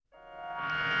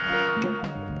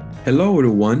Hello,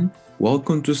 everyone.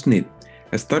 Welcome to SNID.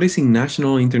 Studies in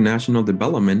National and International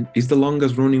Development is the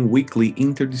longest running weekly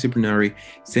interdisciplinary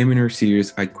seminar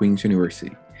series at Queen's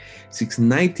University. Since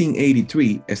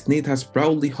 1983, SNID has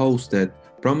proudly hosted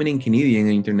prominent Canadian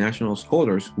and international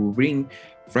scholars who bring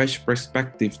fresh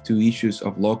perspectives to issues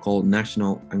of local,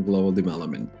 national, and global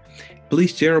development.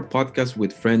 Please share our podcast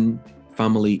with friends,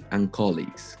 family, and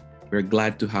colleagues. We're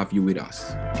glad to have you with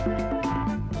us.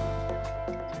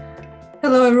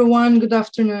 Hello, everyone. Good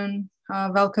afternoon.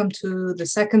 Welcome to the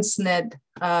second SNID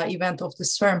event of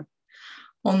this term.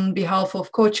 On behalf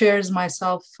of co-chairs,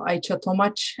 myself, Ayça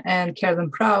Tomac, and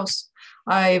Carolyn Prowse,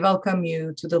 I welcome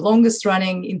you to the longest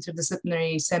running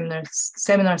interdisciplinary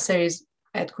seminar series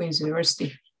at Queen's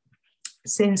University.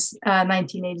 Since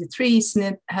 1983,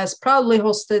 SNID has proudly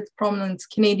hosted prominent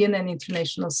Canadian and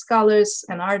international scholars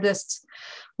and artists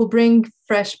who bring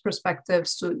fresh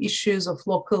perspectives to issues of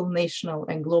local, national,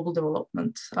 and global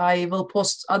development. I will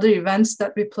post other events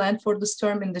that we planned for this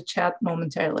term in the chat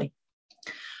momentarily.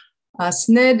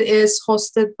 SNID is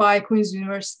hosted by Queen's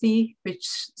University, which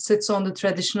sits on the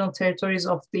traditional territories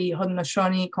of the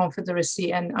Haudenosaunee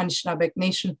Confederacy and Anishinaabe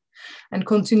Nation, and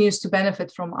continues to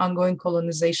benefit from ongoing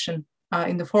colonization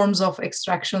in the forms of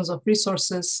extractions of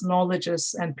resources,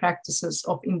 knowledges, and practices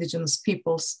of Indigenous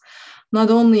peoples, not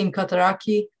only in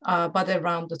Kataraki, but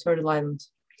around the Turtle Island.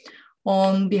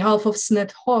 On behalf of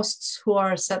SNID hosts who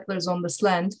are settlers on this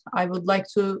land, I would like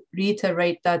to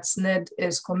reiterate that SNID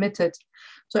is committed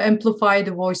to amplify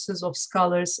the voices of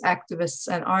scholars, activists,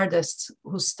 and artists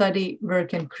who study,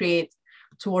 work, and create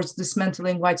towards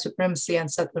dismantling white supremacy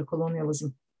and settler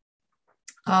colonialism.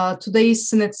 Today's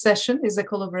SNID session is a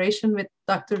collaboration with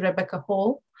Dr. Rebecca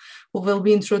Hall, who will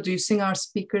be introducing our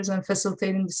speakers and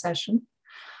facilitating the session.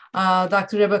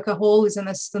 Dr. Rebecca Hall is an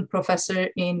assistant professor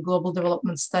in global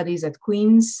development studies at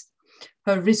Queen's.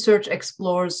 Her research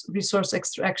explores resource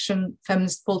extraction,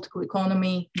 feminist political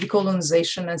economy,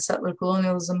 decolonization and settler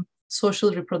colonialism,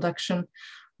 social reproduction,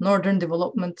 northern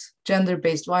development,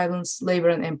 gender-based violence, labor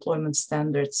and employment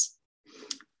standards.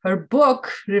 Her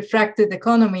book, Refracted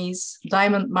Economies,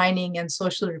 Diamond Mining and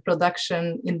Social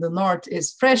Reproduction in the North,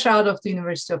 is fresh out of the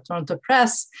University of Toronto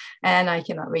Press, and I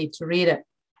cannot wait to read it.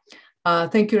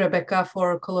 Thank you, Rebecca,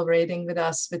 for collaborating with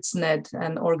us with SNID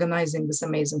and organizing this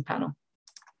amazing panel.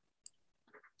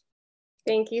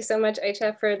 Thank you so much,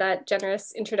 Ayça, for that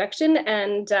generous introduction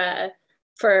and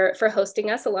for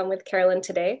hosting us along with Carolyn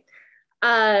today.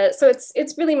 So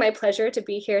it's really my pleasure to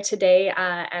be here today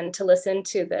and to listen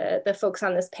to the folks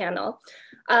on this panel.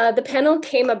 The panel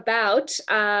came about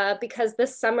because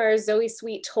this summer Zoe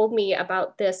Sweet told me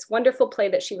about this wonderful play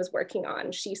that she was working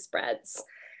on, She Spreads.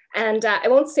 And I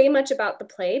won't say much about the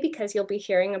play because you'll be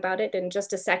hearing about it in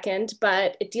just a second,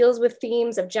 but it deals with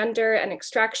themes of gender and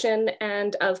extraction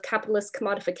and of capitalist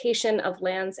commodification of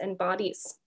lands and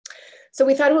bodies. So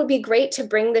we thought it would be great to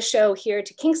bring the show here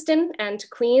to Kingston and to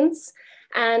Queen's.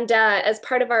 And as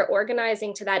part of our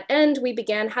organizing to that end, we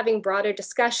began having broader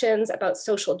discussions about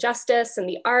social justice and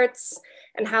the arts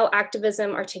and how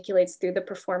activism articulates through the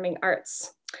performing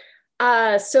arts.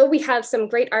 So we have some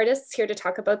great artists here to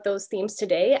talk about those themes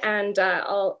today, and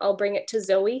I'll bring it to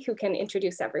Zoe, who can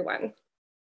introduce everyone.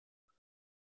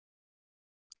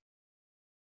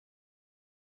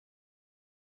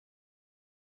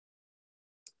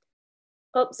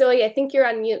 Oh, Zoe, I think you're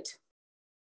on mute.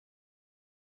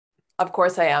 Of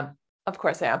course I am. Of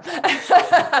course I am.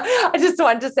 I just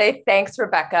wanted to say thanks,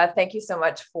 Rebecca. Thank you so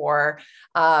much for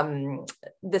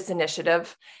this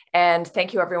initiative. And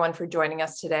thank you everyone for joining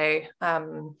us today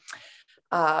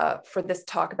for this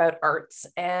talk about arts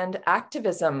and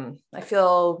activism. I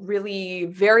feel really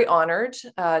very honored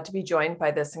to be joined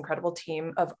by this incredible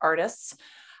team of artists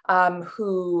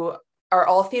who are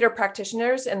all theater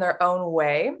practitioners in their own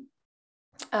way.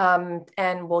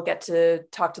 And we'll get to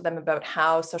talk to them about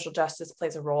how social justice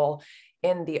plays a role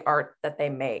in the art that they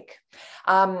make.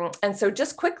 And so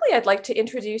just quickly, I'd like to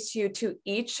introduce you to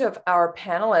each of our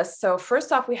panelists. So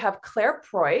first off, we have Claire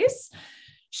Preuss.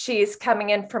 She's coming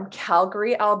in from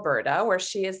Calgary, Alberta, where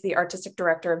she is the artistic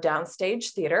director of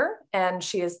Downstage Theatre, and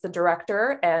she is the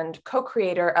director and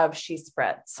co-creator of She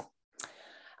Spreads.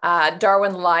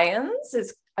 Darwin Lyons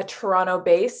is a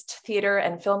Toronto-based theater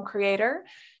and film creator.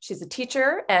 She's a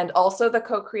teacher and also the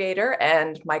co-creator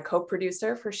and my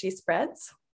co-producer for She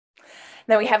Spreads.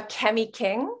 Then we have Kemi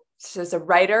King. She's a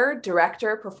writer,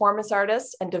 director, performance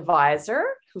artist, and deviser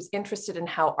who's interested in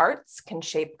how arts can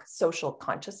shape social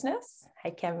consciousness.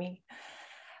 Hi, Kemi.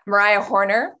 Mariah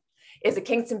Horner is a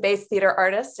Kingston-based theater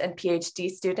artist and PhD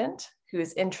student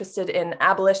who's interested in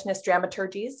abolitionist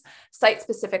dramaturgies,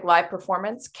 site-specific live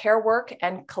performance, care work,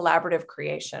 and collaborative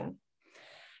creation.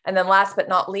 And then last but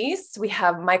not least, we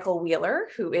have Michael Wheeler,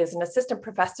 who is an assistant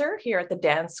professor here at the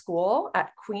Dance School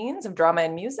at Queen's of Drama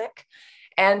and Music.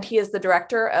 And he is the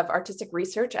director of artistic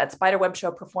research at Spiderweb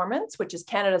Show Performance, which is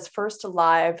Canada's first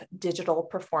live digital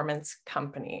performance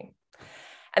company.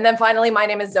 And then finally, my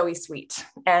name is Zoe Sweet,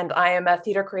 and I am a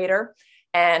theater creator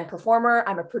and performer.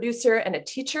 I'm a producer and a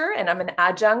teacher, and I'm an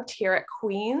adjunct here at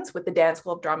Queen's with the Dance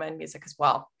School of Drama and Music as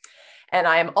well. And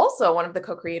I am also one of the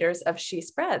co-creators of She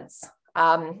Spreads,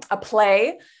 a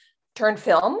play turned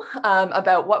film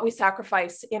about what we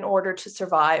sacrifice in order to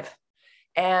survive,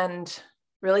 and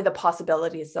really the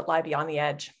possibilities that lie beyond the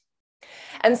edge.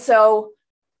 And so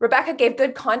Rebecca gave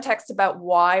good context about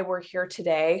why we're here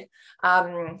today.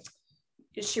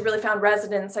 She really found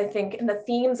resonance, I think, in the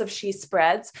themes of She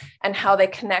Spreads and how they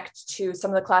connect to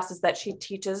some of the classes that she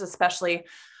teaches, especially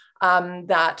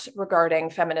that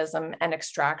regarding feminism and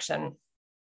extraction.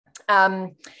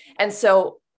 And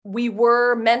so we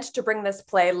were meant to bring this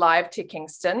play live to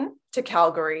Kingston, to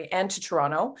Calgary, and to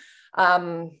Toronto.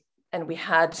 And we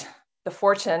had the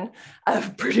fortune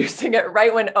of producing it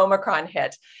right when Omicron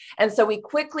hit. And so we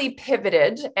quickly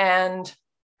pivoted, and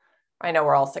I know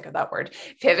we're all sick of that word,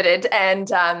 pivoted and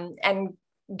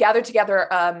gathered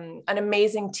together an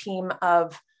amazing team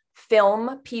of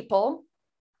film people,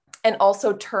 and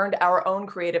also turned our own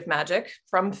creative magic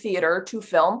from theater to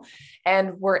film.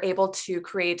 And we're able to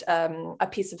create a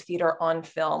piece of theater on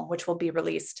film, which will be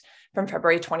released from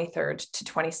February 23rd to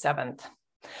 27th.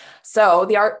 So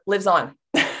the art lives on.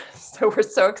 So we're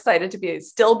so excited to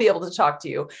still be able to talk to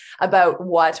you about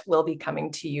what will be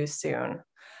coming to you soon.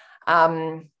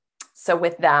 So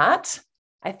with that,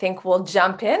 I think we'll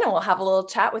jump in and we'll have a little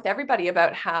chat with everybody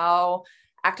about how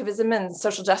activism and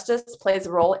social justice plays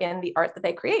a role in the art that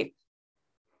they create.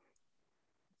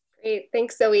 Great,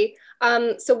 thanks, Zoe.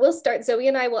 So we'll start. Zoe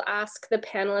and I will ask the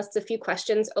panelists a few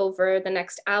questions over the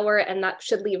next hour, and that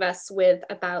should leave us with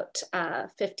about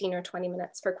 15 or 20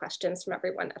 minutes for questions from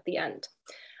everyone at the end.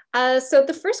 So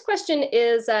the first question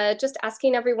is just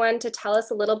asking everyone to tell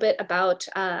us a little bit about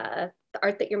the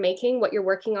art that you're making, what you're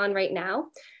working on right now.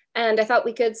 And I thought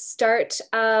we could start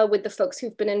with the folks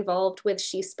who've been involved with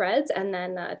She Spreads, and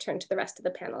then turn to the rest of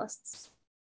the panelists.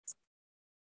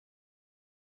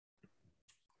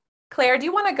 Claire, do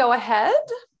you want to go ahead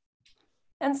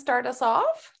and start us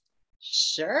off?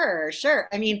 Sure.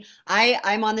 I mean,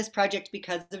 I'm on this project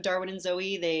because of Darwin and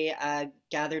Zoe. They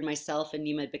gathered myself and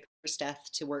Nima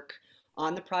Bickersteth to work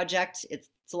on the project. It's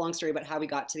a long story about how we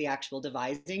got to the actual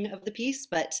devising of the piece,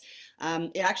 but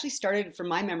it actually started, from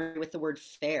my memory, with the word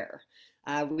fair.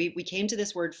 We came to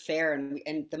this word fair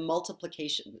and the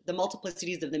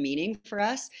multiplicities of the meaning for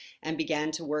us, and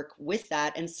began to work with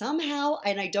that. And somehow,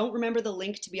 and I don't remember the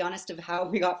link, to be honest, of how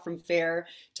we got from fair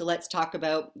to let's talk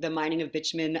about the mining of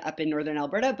bitumen up in northern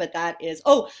Alberta, but that is,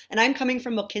 and I'm coming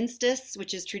from Mohkinstsis,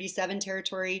 which is Treaty 7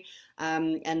 territory.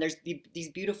 And there's these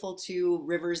beautiful two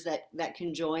rivers that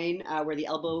can join, where the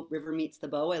Elbow River meets the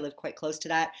Bow. I live quite close to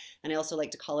that, and I also like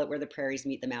to call it where the prairies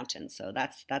meet the mountains. So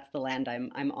that's the land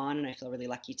I'm on, and I feel really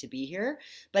lucky to be here.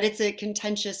 But it's a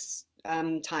contentious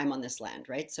time on this land,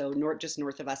 right? So just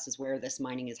north of us is where this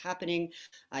mining is happening.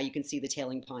 You can see the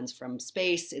tailing ponds from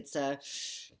space. It's a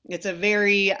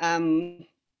very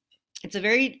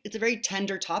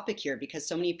tender topic here, because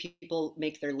so many people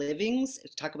make their livings,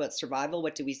 talk about survival,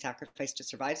 what do we sacrifice to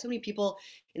survive? So many people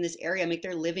in this area make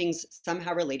their livings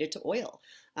somehow related to oil.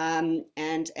 And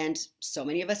so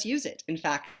many of us use it. In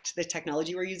fact, the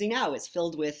technology we're using now is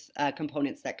filled with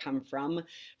components that come from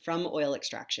oil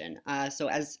extraction. So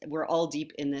as we're all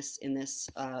deep in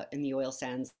the oil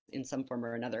sands in some form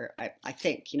or another, I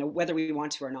think, whether we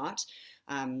want to or not,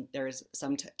 there is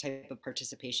some type of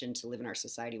participation to live in our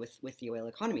society with the oil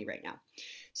economy right now.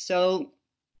 So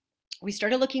we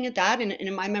started looking at that, and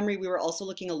in my memory, we were also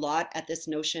looking a lot at this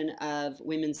notion of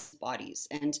women's bodies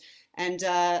and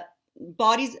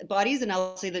bodies, and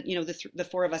I'll say that the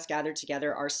four of us gathered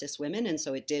together are cis women, and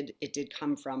so it did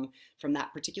come from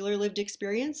that particular lived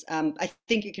experience. I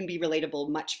think it can be relatable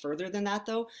much further than that,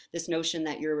 though. This notion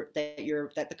that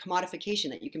the commodification,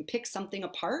 that you can pick something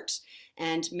apart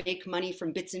and make money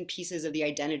from bits and pieces of the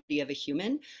identity of a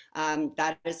human,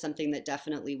 that is something that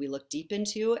definitely we looked deep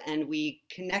into, and we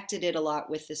connected it a lot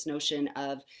with this notion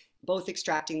of both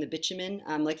extracting the bitumen,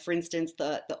 like for instance,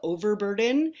 the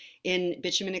overburden in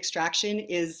bitumen extraction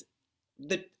is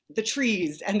the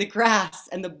trees and the grass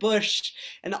and the bush,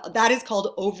 and that is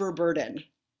called overburden.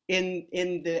 in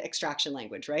the extraction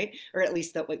language, right? Or at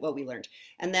least what we learned.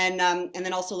 And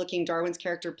then also looking, Darwin's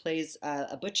character plays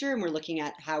a butcher, and we're looking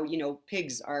at how, you know,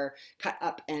 pigs are cut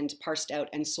up and parsed out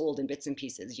and sold in bits and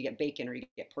pieces. You get bacon or you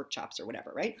get pork chops or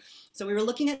whatever, right? So we were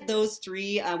looking at those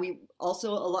three. We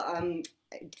also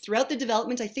throughout the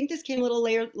development, I think this came a little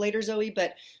later, Zoe,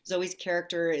 but Zoe's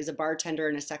character is a bartender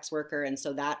and a sex worker, and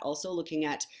so that also looking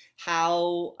at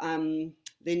how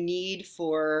the need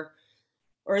for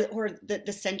or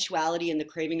the sensuality and the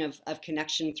craving of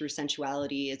connection through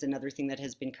sensuality is another thing that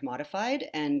has been commodified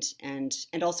and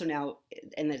also now,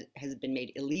 and that has been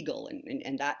made illegal,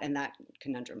 and that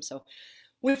conundrum. So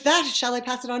with that, shall I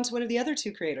pass it on to one of the other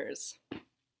two creators?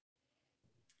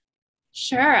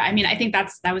 Sure. I mean, I think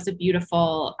that was a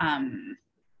beautiful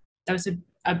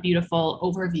a beautiful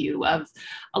overview of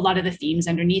a lot of the themes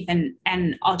underneath,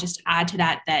 and I'll just add to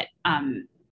that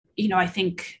you know, I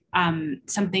think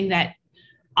something that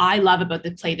I love about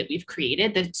the play that we've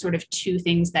created, the sort of two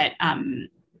things that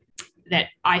that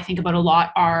I think about a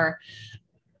lot are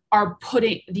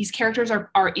putting these characters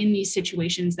are in these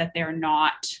situations that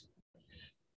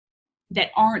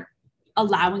aren't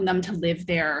allowing them to live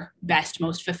their best,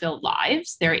 most fulfilled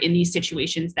lives. They're in these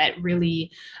situations that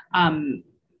really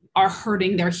are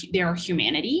hurting their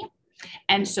humanity.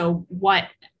 And so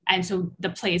the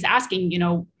play is asking, you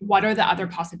know, what are the other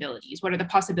possibilities? What are the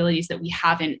possibilities that we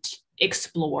haven't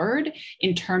explored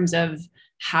in terms of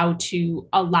how to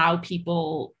allow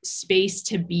people space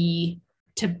to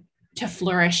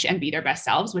flourish and be their best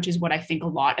selves, which is what I think a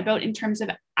lot about in terms of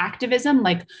activism.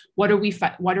 Like, what are we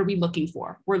looking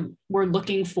for? We're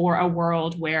looking for a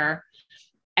world where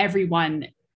everyone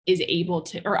is able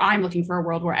to, or I'm looking for a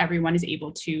world where everyone is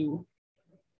able to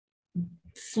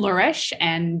flourish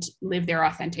and live their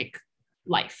authentic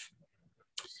life.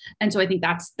 And so I think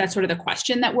that's sort of the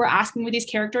question that we're asking with these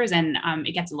characters. And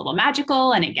it gets a little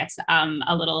magical, and it gets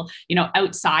a little, you know,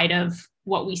 outside of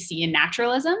what we see in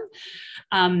naturalism.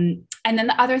 And then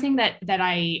the other thing that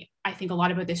I think a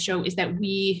lot about this show is that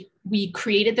we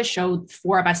created the show,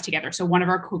 four of us together. So one of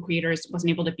our co-creators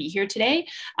wasn't able to be here today,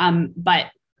 but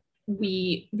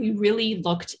we really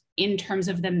looked in terms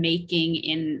of the making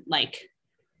in like,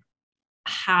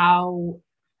 how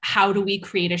do we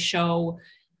create a show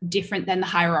different than the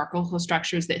hierarchical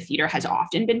structures that theater has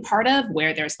often been part of,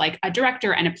 where there's like a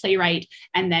director and a playwright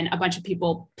and then a bunch of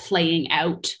people playing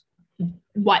out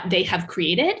what they have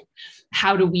created.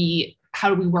 How do we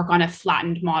work on a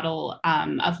flattened model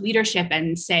of leadership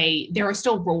and say there are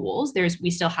still roles,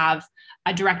 we still have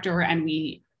a director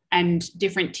and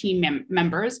different team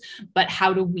members, but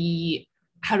how do we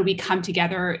come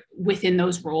together within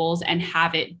those roles and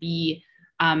have it be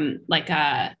like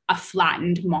a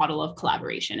flattened model of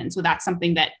collaboration? And so that's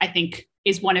something that I think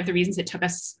is one of the reasons it took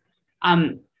us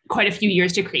quite a few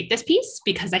years to create this piece,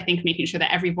 because I think making sure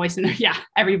that every voice in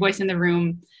the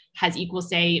room has equal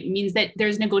say means that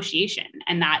there's negotiation,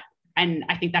 and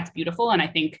I think that's beautiful. And I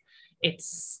think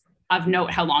it's of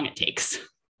note how long it takes.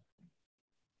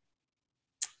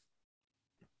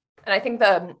 And I think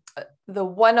the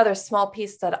one other small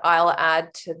piece that I'll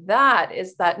add to that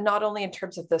is that not only in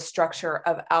terms of the structure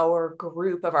of our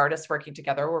group of artists working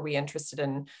together, were we interested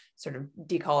in sort of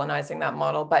decolonizing that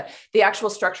model, but the actual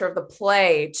structure of the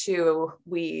play too,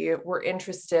 we were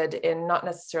interested in not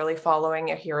necessarily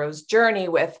following a hero's journey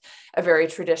with a very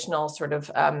traditional sort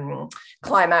of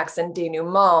climax and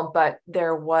denouement, but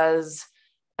there was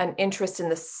an interest in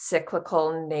the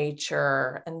cyclical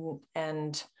nature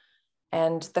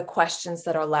and the questions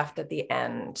that are left at the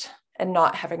end, and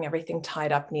not having everything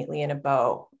tied up neatly in a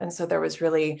bow. And so there was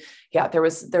really, there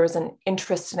was an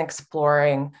interest in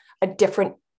exploring a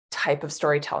different type of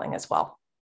storytelling as well.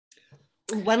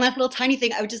 One last little tiny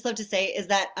thing I would just love to say is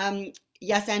that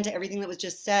yes, and to everything that was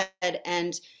just said.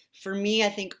 And for me, I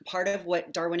think part of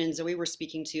what Darwin and Zoe were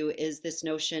speaking to is this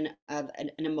notion of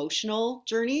an emotional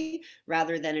journey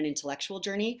rather than an intellectual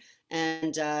journey.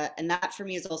 And that for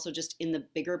me is also just in the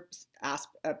bigger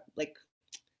aspect, like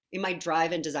in my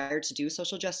drive and desire to do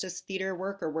social justice theater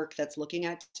work, or work that's looking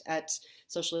at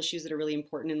social issues that are really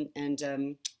important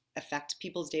and affect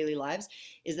people's daily lives,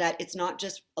 is that it's not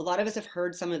just, a lot of us have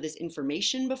heard some of this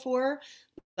information before,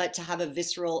 but to have a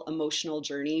visceral emotional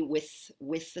journey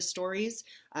with the stories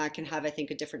can have, I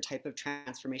think, a different type of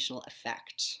transformational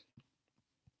effect.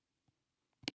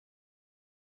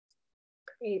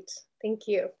 Great, thank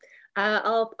you.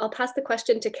 I'll pass the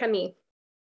question to Kemi.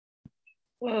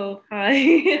 Whoa,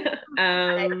 hi.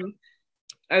 I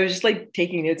was just like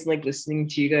taking notes and like listening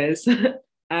to you guys.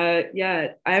 Yeah,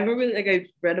 I haven't really, like, I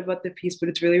read about the piece, but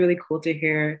it's really, really cool to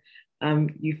hear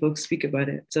you folks speak about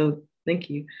it. So thank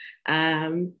you.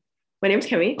 My name is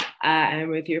Kemi.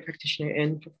 I'm a theater practitioner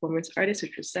and performance artist,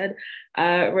 which was said.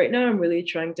 Right now, I'm really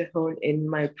trying to hone in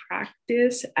my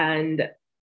practice. And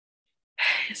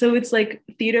so it's like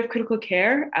theater of critical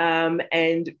care.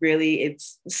 And really,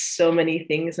 it's so many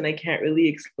things, and I can't really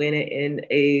explain it in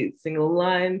a single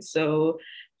line. So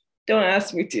don't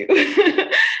ask me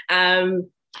to.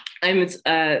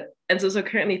 So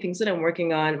currently things that I'm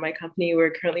working on, my company,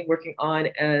 we're currently working on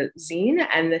a zine,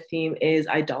 and the theme is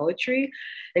idolatry.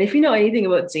 And if you know anything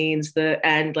about zines, the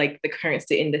current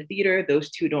state in the theater,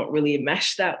 those two don't really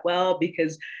mesh that well,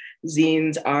 because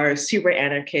zines are super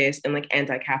anarchist and like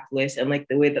anti-capitalist, and like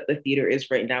the way that the theater is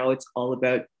right now, it's all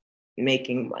about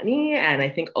making money. And I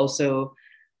think also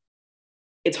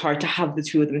it's hard to have the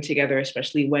two of them together,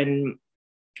 especially when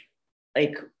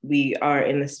like we are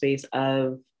in the space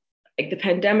of like the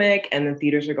pandemic, and the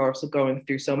theaters are also going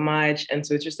through so much. And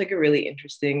so it's just like a really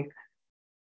interesting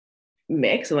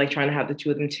mix of like trying to have the two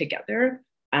of them together.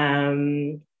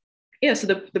 So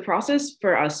the process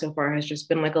for us so far has just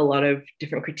been like a lot of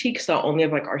different critiques, not only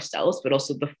of like ourselves, but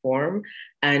also the form,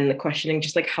 and questioning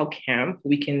just like how camp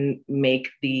we can make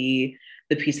the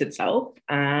piece itself.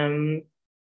 That's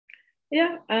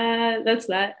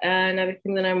that. Another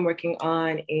thing that I'm working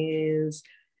on is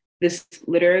this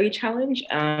literary challenge.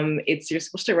 You're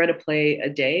supposed to write a play a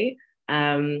day.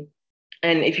 And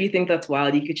if you think that's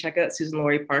wild, you could check out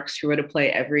Suzan-Lori Parks, who wrote a play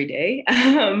every day.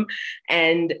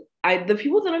 And the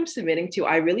people that I'm submitting to,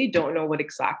 I really don't know what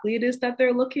exactly it is that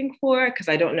they're looking for, because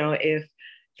I don't know if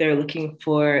they're looking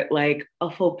for like a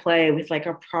full play with like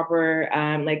a proper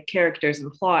like characters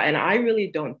and plot. And I really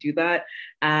don't do that.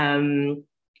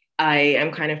 I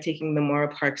am kind of taking the Maura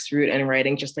Parks route and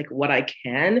writing just like what I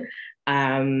can,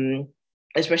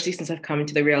 especially since I've come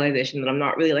to the realization that I'm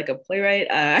not really like a playwright.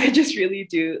 I just really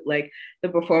do like the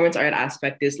performance art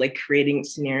aspect is like creating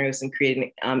scenarios and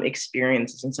creating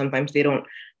experiences. And sometimes they don't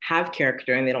have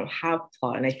character and they don't have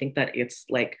plot. And I think that it's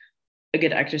like a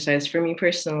good exercise for me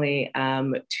personally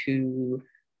to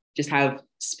just have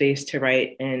space to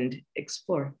write and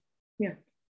explore. Yeah.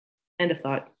 End of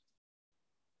thought.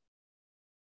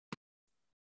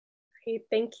 Great,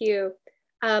 thank you.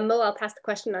 Mo, I'll pass the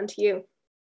question on to you.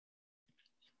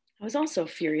 I was also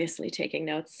furiously taking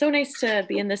notes. So nice to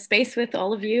be in this space with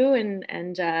all of you, and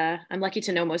I'm lucky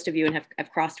to know most of you and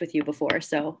have crossed with you before.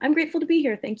 So I'm grateful to be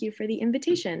here. Thank you for the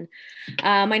invitation.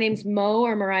 My name's Mo,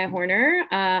 or Mariah Horner.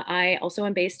 I also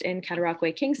am based in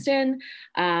Cataraqui, Kingston.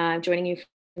 I'm joining you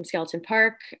from Skeleton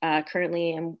Park.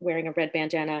 Currently, I'm wearing a red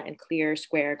bandana and clear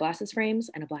square glasses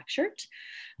frames and a black shirt.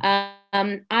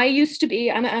 I'm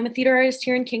a theater artist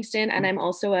here in Kingston, and I'm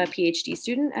also a PhD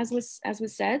student, as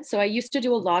was said. So I used to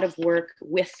do a lot of work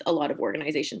with a lot of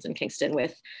organizations in Kingston,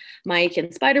 with Mike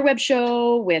and Spiderweb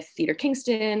Show, with Theater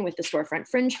Kingston, with the Storefront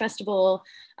Fringe Festival.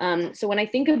 So when I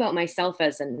think about myself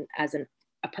as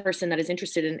a person that is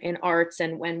interested in arts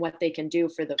and what they can do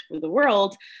for the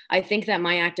world, I think that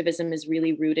my activism is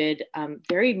really rooted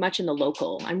very much in the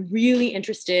local. I'm really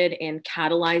interested in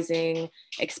catalyzing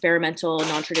experimental,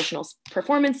 non-traditional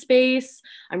performance space.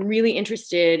 I'm really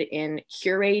interested in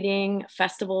curating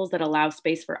festivals that allow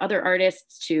space for other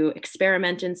artists to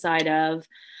experiment inside of.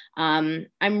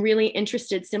 I'm really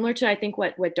interested, similar to I think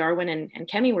what Darwin and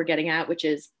Kemi were getting at, which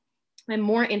is I'm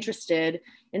more interested,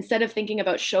 instead of thinking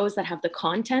about shows that have the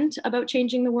content about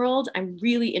changing the world, I'm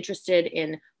really interested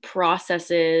in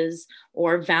processes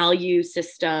or value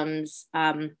systems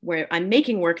where I'm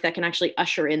making work that can actually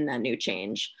usher in that new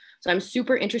change. So I'm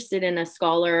super interested in a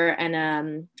scholar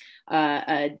and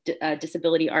a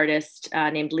disability artist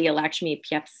named Leah Lakshmi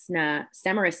Pyapsna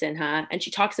Samarasinha, and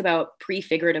she talks about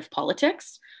prefigurative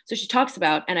politics. So she talks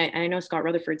about, and I know Scott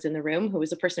Rutherford's in the room, who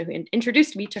was the person who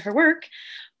introduced me to her work,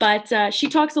 but she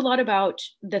talks a lot about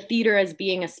the theater as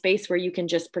being a space where you can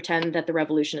just pretend that the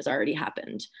revolution has already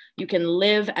happened. You can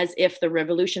live as if the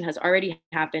revolution has already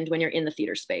happened when you're in the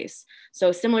theater space.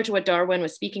 So similar to what Darwin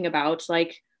was speaking about,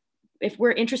 like, if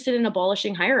we're interested in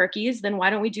abolishing hierarchies, then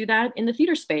why don't we do that in the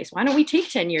theater space? Why don't we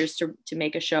take 10 years to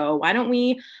make a show? Why don't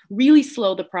we really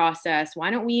slow the process?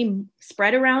 Why don't we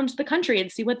spread around the country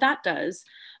and see what that does?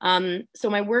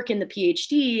 So my work in the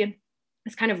PhD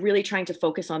is kind of really trying to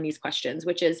focus on these questions,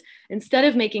 which is, instead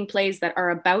of making plays that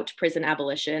are about prison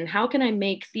abolition, how can I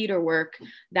make theater work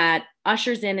that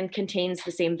ushers in and contains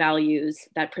the same values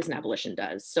that prison abolition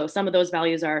does? So some of those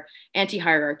values are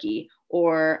anti-hierarchy,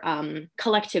 or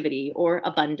collectivity or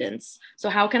abundance. So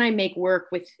how can I make work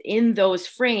within those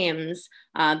frames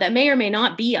that may or may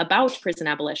not be about prison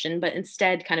abolition, but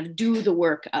instead kind of do the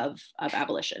work of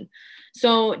abolition?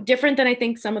 So different than I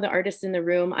think some of the artists in the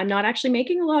room, I'm not actually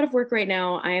making a lot of work right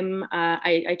now.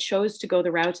 I chose to go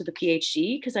the route of the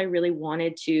PhD because I really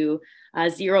wanted to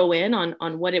zero in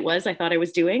on what it was I thought I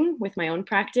was doing with my own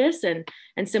practice. And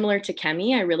similar to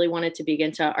Kemi, I really wanted to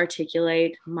begin to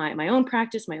articulate my own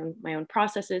practice, my own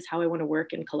processes, how I want to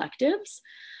work in collectives.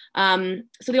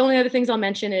 So the only other things I'll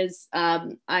mention is I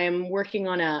am working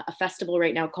on a festival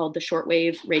right now called the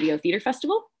Shortwave Radio Theater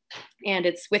Festival, and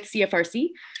it's with CFRC.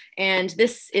 And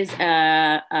this is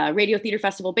a radio theater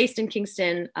festival based in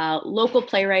Kingston, local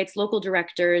playwrights, local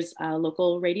directors,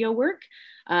 local radio work.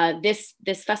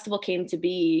 This festival came to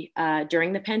be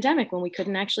during the pandemic when we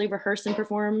couldn't actually rehearse and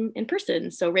perform in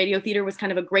person. So radio theater was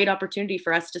kind of a great opportunity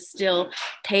for us to still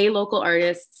pay local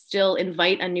artists, still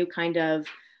invite a new kind of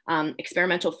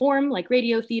experimental form like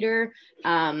radio theater,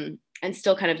 and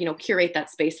still kind of, curate that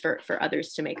space for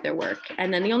others to make their work.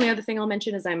 And then the only other thing I'll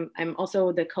mention is I'm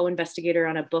also the co-investigator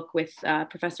on a book with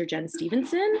Professor Jen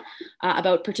Stevenson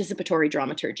about participatory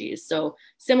dramaturgies. So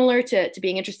similar to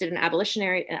being interested in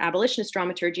abolitionist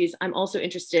dramaturgies, I'm also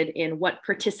interested in what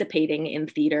participating in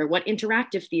theater, what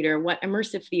interactive theater, what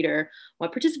immersive theater,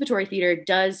 what participatory theater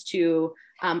does to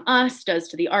us, does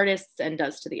to the artists, and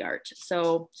does to the art.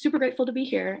 So super grateful to be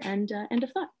here, and end of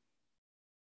thought.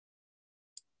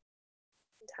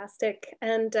 Fantastic.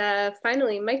 And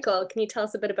finally, Michael, can you tell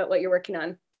us a bit about what you're working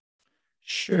on?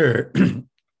 Sure.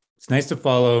 It's nice to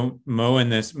follow Mo in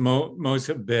this. Mo's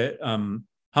a bit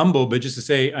humble, but just to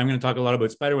say, I'm going to talk a lot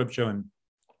about Spiderweb Show, and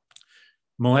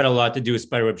Mo had a lot to do with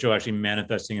Spiderweb Show actually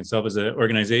manifesting itself as an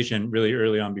organization really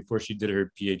early on before she did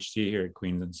her PhD here at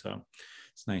Queen's. And so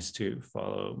it's nice to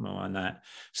follow Mo on that.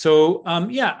 So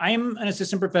yeah, I'm an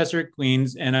assistant professor at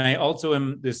Queen's, and I also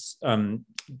am this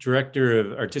director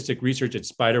of artistic research at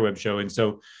Spiderweb Show. And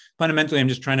so fundamentally, I'm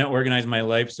just trying to organize my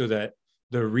life so that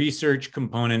the research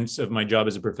components of my job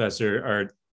as a professor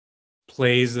are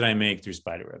plays that I make through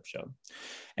Spiderweb Show.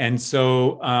 And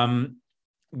so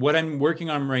what I'm working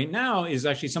on right now is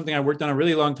actually something I worked on a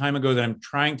really long time ago that I'm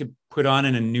trying to put on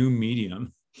in a new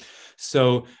medium.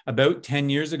 So about 10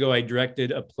 years ago, I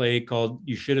directed a play called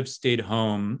You Should Have Stayed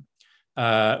Home,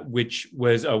 which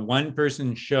was a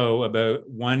one-person show about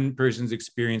one person's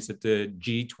experience at the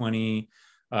G20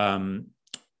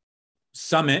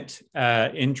 summit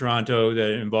in Toronto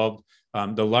that involved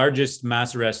the largest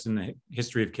mass arrest in the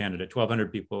history of Canada.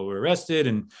 1,200 people were arrested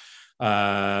and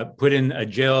put in a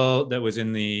jail that was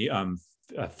in the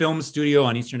film studio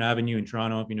on Eastern Avenue in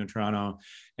Toronto, if you know Toronto.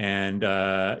 And,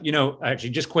 actually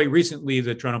just quite recently,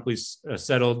 the Toronto Police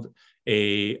settled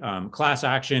a class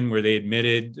action where they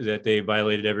admitted that they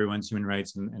violated everyone's human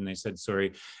rights, and they said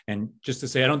sorry. And just to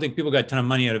say, I don't think people got a ton of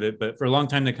money out of it, but for a long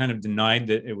time, they kind of denied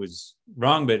that it was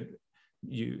wrong, but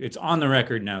it's on the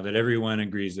record now that everyone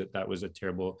agrees that that was a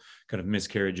terrible kind of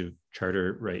miscarriage of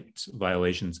charter rights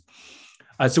violations.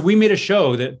 So we made a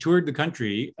show that toured the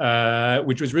country,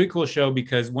 which was a really cool show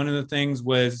because one of the things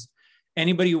was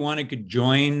anybody who wanted could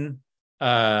join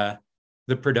the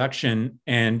production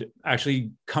and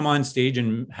actually come on stage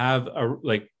and have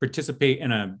participate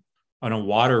in on a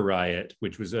water riot,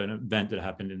 which was an event that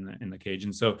happened in the cage.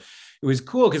 And so it was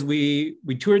cool because we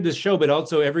toured this show, but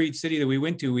also every city that we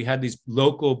went to, we had these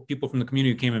local people from the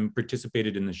community who came and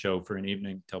participated in the show for an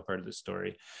evening to tell part of the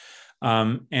story.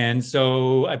 And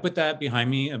so I put that behind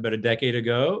me about a decade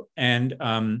ago. And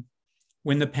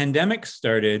when the pandemic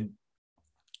started,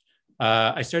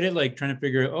 I started trying to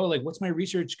figure out, what's my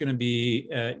research going to be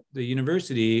at the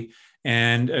university?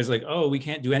 And I was like, we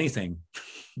can't do anything.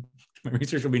 My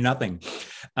research will be nothing.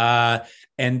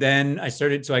 And then I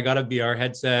got a VR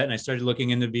headset and I started looking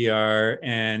into VR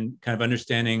and kind of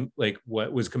understanding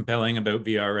what was compelling about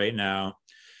VR right now.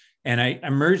 And I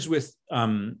emerged with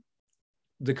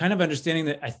the kind of understanding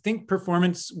that I think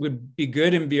performance would be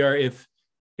good in VR if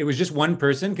it was just one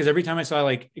person, because every time I saw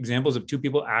examples of two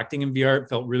people acting in VR, it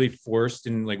felt really forced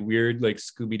and weird, like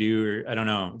Scooby-Doo, or I don't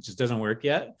know, it just doesn't work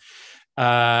yet.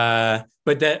 But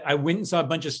that I went and saw a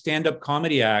bunch of stand-up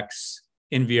comedy acts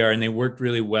in VR and they worked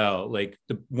really well.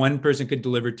 The one person could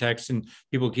deliver text and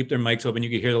people keep their mics open, you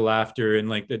could hear the laughter,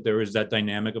 and that there was that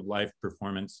dynamic of live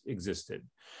performance existed.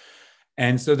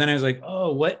 And so then I was like,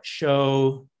 what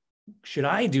show should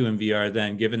I do in VR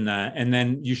then, given that? And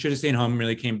then You Should Have Stayed Home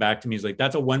really came back to me. It's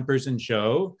that's a one-person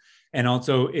show. And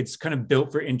also it's kind of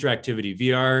built for interactivity.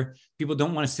 VR, people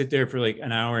don't want to sit there for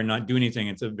an hour and not do anything.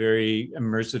 It's a very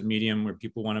immersive medium where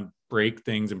people want to break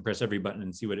things and press every button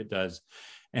and see what it does.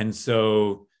 And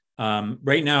so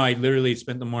Right now, I literally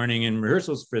spent the morning in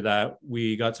rehearsals for that.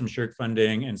 We got some SSHRC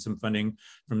funding and some funding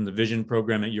from the Vision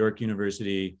program at York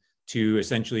University to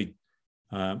essentially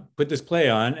put this play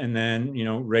on, and then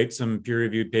write some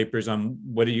peer-reviewed papers on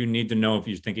what do you need to know if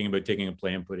you're thinking about taking a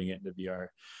play and putting it into VR.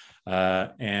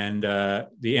 And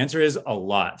the answer is a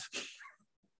lot.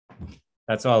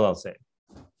 That's all I'll say.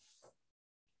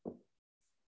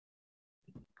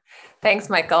 Thanks,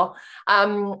 Michael.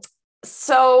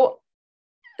 So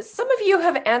some of you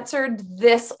have answered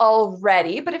this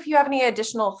already, but if you have any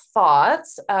additional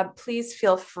thoughts, please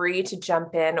feel free to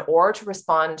jump in or to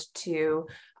respond to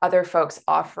other folks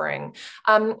offering.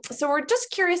 So we're just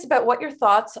curious about what your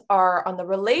thoughts are on the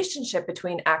relationship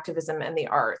between activism and the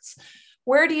arts.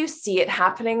 Where do you see it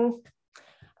happening?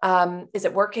 Is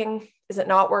it working? Is it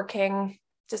not working?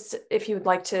 Just if you would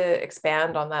like to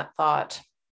expand on that thought.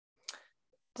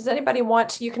 Does anybody want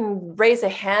to, you can raise a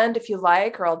hand if you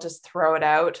like, or I'll just throw it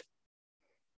out.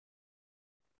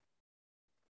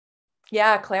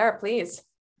 Yeah, Claire, please.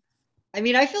 I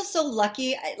mean, I feel so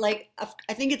lucky.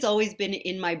 I think it's always been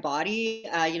in my body.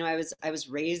 I was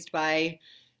raised by,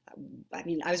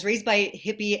 I was raised by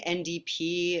hippie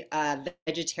NDP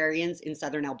vegetarians in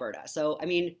southern Alberta. So, I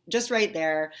mean, just right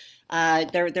there,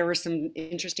 there were some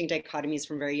interesting dichotomies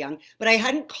from very young. But I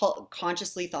hadn't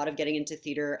consciously thought of getting into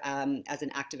theater as an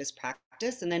activist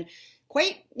practice. And then,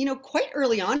 quite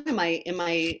early on in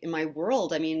my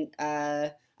world, I mean,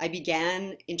 I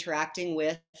began interacting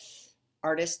with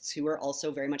artists who were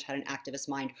also very much had an activist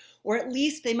mind, or at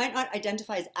least they might not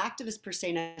identify as activists per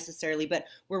se necessarily, but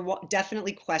were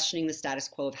definitely questioning the status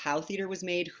quo of how theater was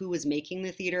made, who was making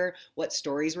the theater, what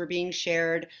stories were being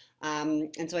shared.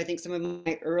 And so I think some of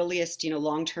my earliest,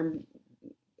 long-term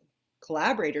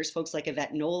collaborators, folks like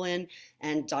Yvette Nolan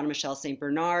and Donna Michelle St.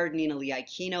 Bernard, Nina Lee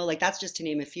Aikino, like that's just to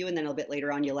name a few. And then a bit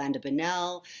later on, Yolanda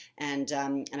Bonnell. And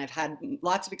I've had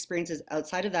lots of experiences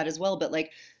outside of that as well. But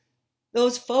like,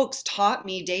 those folks taught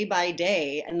me day by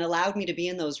day and allowed me to be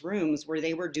in those rooms where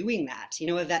they were doing that.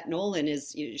 Yvette Nolan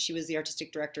she was the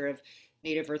artistic director of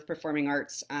Native Earth Performing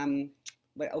Arts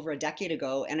over a decade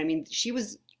ago. And I mean, she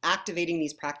was activating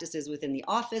these practices within the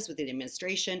office, within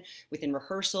administration, within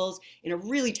rehearsals in a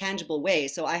really tangible way.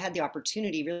 So I had the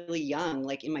opportunity really young,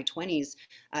 like in my 20s,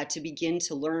 to begin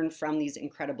to learn from these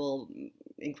incredible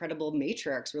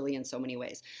matriarchs really in so many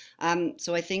ways.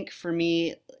 So I think for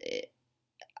me,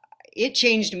 it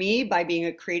changed me by being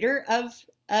a creator of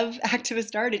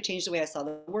activist art. It changed the way I saw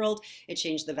the world. It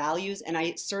changed the values. And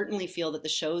I certainly feel that the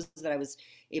shows that I was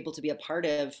able to be a part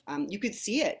of, you could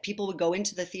see it. People would go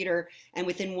into the theater and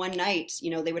within one night,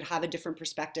 they would have a different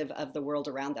perspective of the world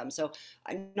around them. So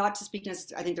not to speak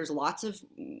necessarily, I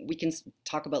think we can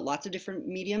talk about lots of different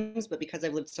mediums, but because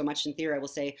I've lived so much in theater, I will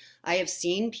say I have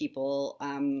seen people,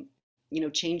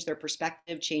 change their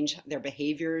perspective, change their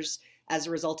behaviors as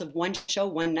a result of one show,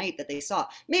 one night that they saw.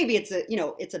 Maybe it's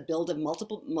a build of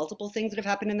multiple things that have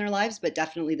happened in their lives, but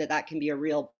definitely that can be a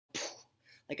real,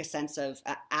 like a sense of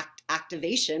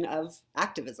activation of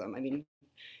activism. I mean,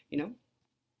 and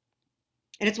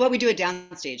it's what we do at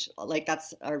Downstage. Like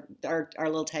that's our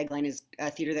little tagline is a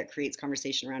theater that creates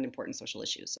conversation around important social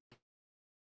issues.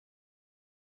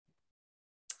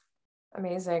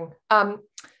 Amazing.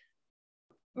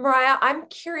 Mariah, I'm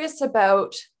curious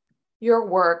about your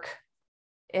work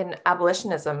in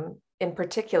abolitionism in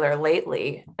particular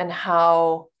lately, and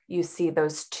how you see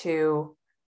those two,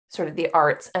 sort of the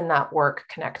arts and that work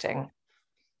connecting.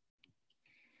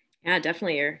 Yeah,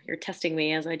 definitely. You're testing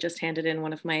me as I just handed in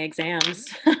one of my exams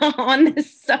on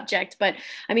this subject. But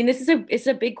I mean, it's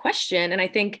a big question. And I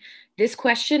think this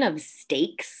question of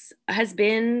stakes has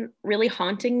been really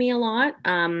haunting me a lot.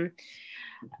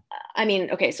 I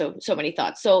mean, okay, so many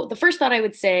thoughts. So the first thought I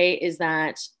would say is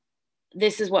that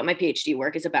this is what my PhD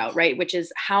work is about, right? Which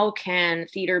is how can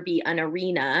theater be an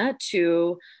arena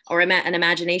or an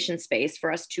imagination space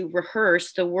for us to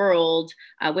rehearse the world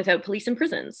without police and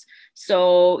prisons.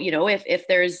 So,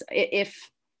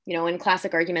 if in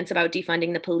classic arguments about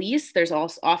defunding the police, there's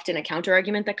also often a counter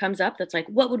argument that comes up that's like,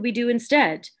 what would we do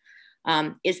instead?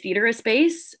 Is theater a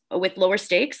space with lower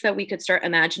stakes that we could start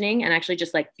imagining and actually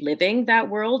just like living that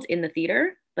world in the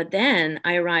theater? But then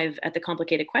I arrive at the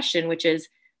complicated question, which is,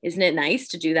 isn't it nice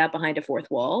to do that behind a fourth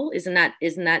wall? Isn't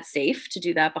that safe to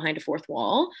do that behind a fourth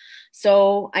wall?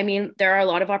 So, I mean, there are a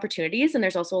lot of opportunities, and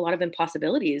there's also a lot of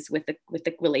impossibilities with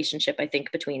the relationship, I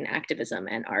think, between activism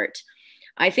and art.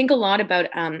 I think a lot about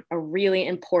a really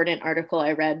important article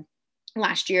I read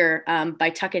last year by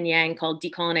Tuck and Yang called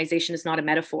Decolonization is Not a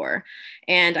Metaphor.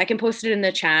 And I can post it in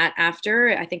the chat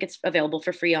after. I think it's available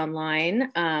for free online,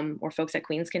 or folks at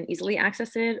Queen's can easily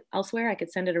access it elsewhere. I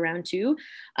could send it around too.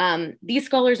 These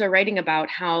scholars are writing about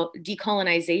how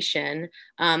decolonization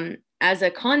as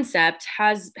a concept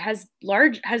has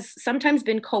sometimes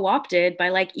been co-opted by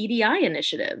like EDI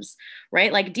initiatives,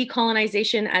 right? Like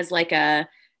decolonization as like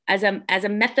as a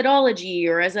methodology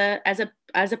or as a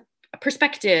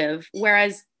perspective,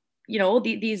 whereas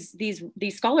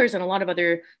these scholars and a lot of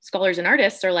other scholars and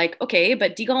artists are like, okay,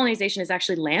 but decolonization is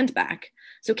actually land back.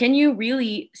 So can you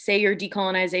really say you're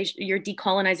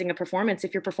decolonizing a performance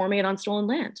if you're performing it on stolen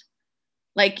land?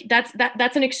 Like that's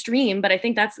an extreme, but I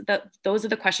think those are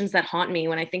the questions that haunt me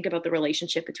when I think about the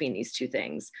relationship between these two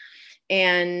things.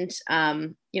 And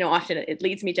often it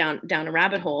leads me down a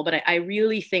rabbit hole, but I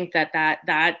really think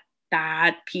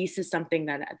that piece is something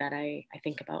that I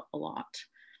think about a lot.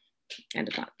 End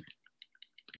of thought.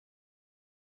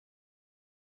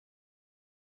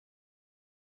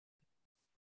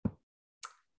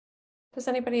 Does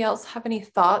anybody else have any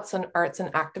thoughts on arts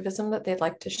and activism that they'd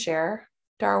like to share?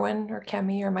 Darwin or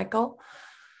Kemi or Michael?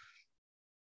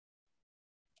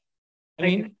 I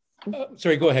mean,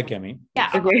 sorry, go ahead, Kemi. Yeah.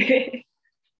 Okay.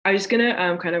 I was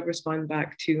gonna kind of respond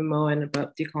back to Moen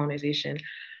about decolonization.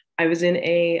 I was in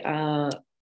a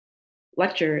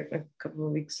lecture a couple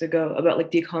of weeks ago about like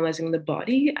decolonizing the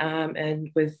body, and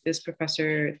with this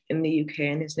professor in the UK,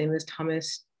 and his name is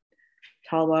Thomas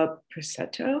Talwa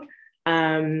Persetto.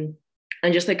 And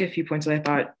just like a few points that I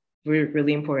thought were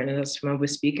really important, and as someone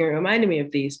was speaking, it reminded me of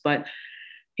these, but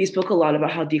he spoke a lot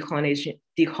about how decolonization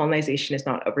is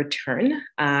not a return,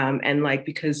 and like,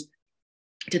 because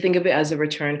to think of it as a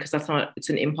return, because it's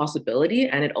an impossibility,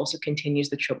 and it also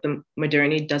continues the trope that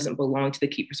modernity doesn't belong to the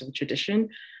keepers of the tradition,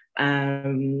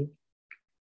 and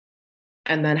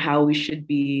then how we should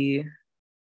be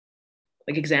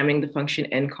like examining the function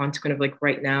and consequence of like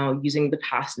right now using the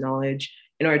past knowledge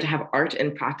in order to have art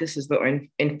and practices that are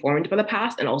informed by the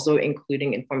past, and also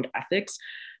including informed ethics.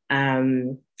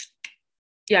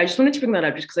 I just wanted to bring that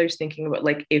up just because I was thinking about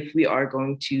like, if we are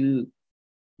going to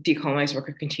decolonize work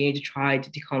or continue to try to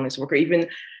decolonize work or even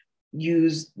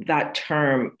use that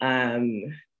term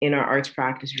in our arts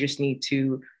practice, we just need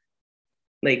to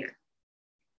like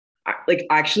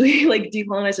actually like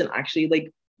decolonize and actually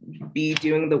like be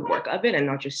doing the work of it, and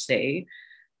not just say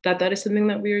that is something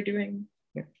that we are doing.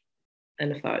 Yeah.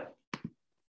 End of thought.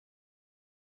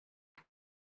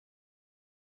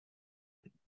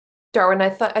 Darwin, I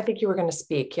think you were going to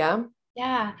speak. Yeah.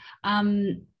 Yeah.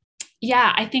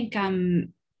 I think,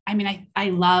 I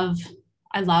love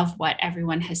what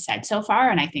everyone has said so far.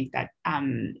 And I think that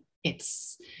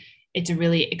it's a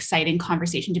really exciting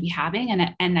conversation to be having.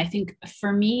 And I think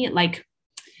for me, like,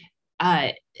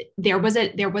 there was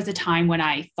a time when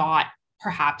I thought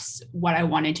perhaps what I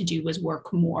wanted to do was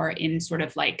work more in sort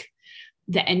of like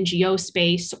the NGO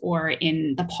space or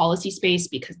in the policy space,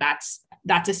 because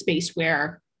that's a space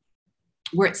where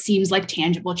it seems like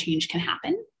tangible change can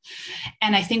happen.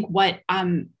 And I think what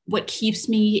keeps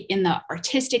me in the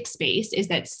artistic space is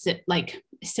that, like,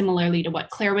 similarly to what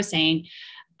Claire was saying,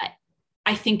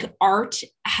 I think art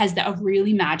has a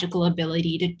really magical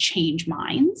ability to change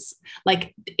minds.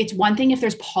 Like, it's one thing if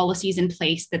there's policies in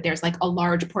place that there's like a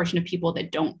large portion of people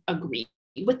that don't agree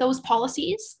with those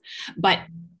policies. But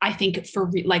I think for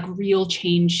real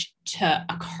change to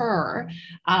occur,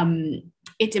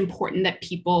 it's important that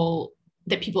people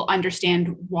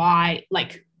understand why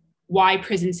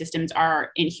prison systems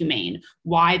are inhumane,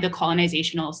 why the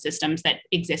colonizational systems that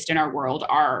exist in our world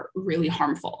are really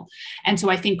harmful. And so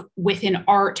I think within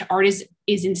art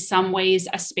is in some ways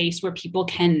a space where people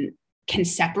can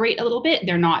separate a little bit.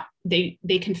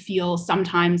 They can feel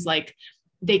sometimes like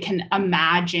they can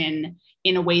imagine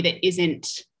in a way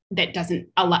that doesn't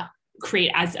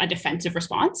create as a defensive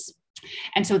response.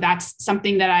 And so that's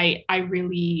something that I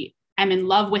really am in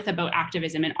love with about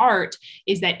activism and art,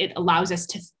 is that it allows us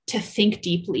to think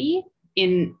deeply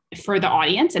for the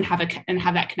audience and have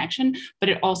that connection, but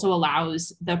it also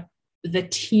allows the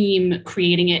team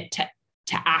creating it to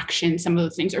action some of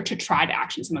those things, or to try to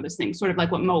action some of those things. Sort of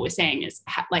like what Mo was saying is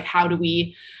how do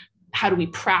we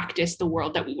practice the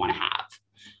world that we want to have?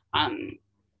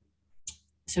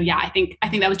 So yeah, I think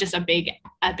that was just a big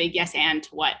yes and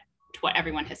to what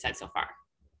everyone has said so far.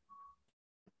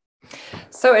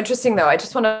 So interesting, though. I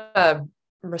just want to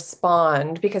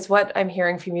respond, because what I'm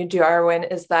hearing from you, Darwin,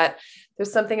 is that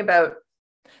there's something about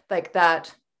like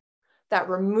that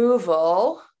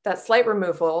removal, that slight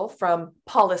removal from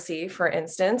policy, for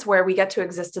instance, where we get to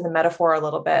exist in the metaphor a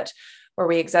little bit, where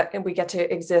we get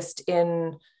to exist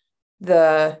in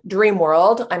the dream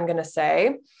world, I'm going to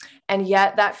say. And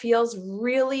yet that feels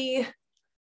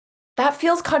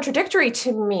contradictory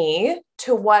to me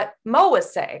to what Mo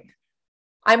was saying.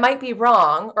 I might be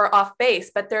wrong or off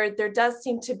base, but there does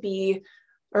seem to be,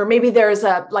 or maybe there's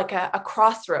a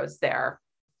crossroads there.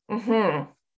 Mm-hmm.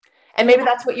 And maybe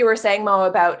that's what you were saying, Mo,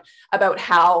 about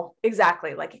how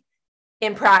exactly, like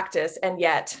in practice, and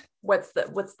yet what's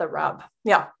the rub?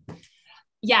 Yeah.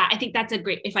 Yeah, I think that's a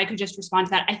great, if I could just respond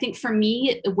to that. I think for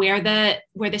me, where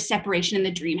the separation in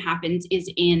the dream happens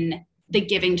is in the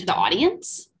giving to the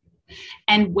audience,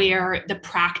 and where the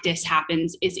practice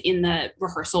happens is in the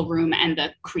rehearsal room and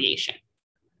the creation.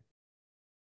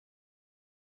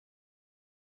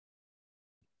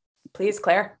 Please,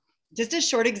 Claire. Just a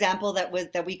short example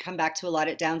that we come back to a lot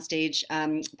at Downstage.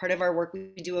 Part of our work,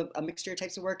 we do a mixture of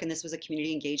types of work, and this was a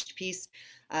community engaged piece.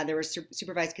 There were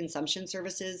supervised consumption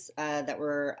services that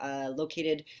were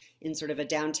located in sort of a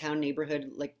downtown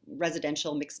neighborhood, like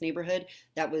residential mixed neighborhood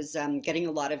that was getting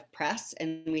a lot of press.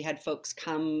 And we had folks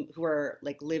come who are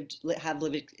like have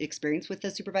lived experience with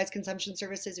the supervised consumption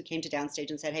services who came to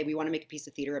Downstage and said, hey, we want to make a piece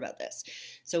of theater about this.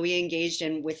 So we engaged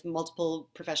in with multiple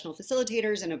professional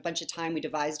facilitators, and a bunch of time we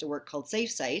devised a work called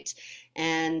Safe Site.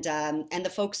 And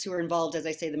the folks who were involved, as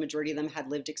I say, the majority of them had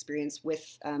lived experience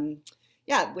with the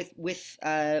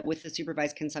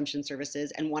supervised consumption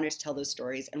services, and wanted to tell those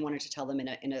stories and wanted to tell them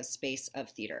in a space of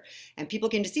theater. And people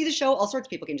came to see the show. All sorts of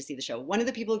people came to see the show. One of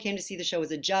the people who came to see the show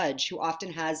was a judge who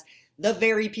often has the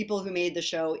very people who made the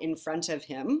show in front of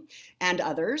him, and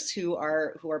others who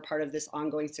are part of this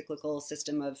ongoing cyclical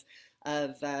system of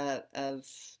the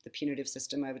punitive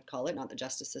system, I would call it, not the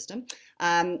justice system.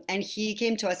 And he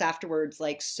came to us afterwards,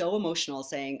 like so emotional,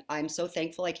 saying, I'm so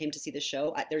thankful I came to see the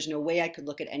show. There's no way I could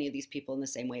look at any of these people in the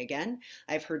same way again.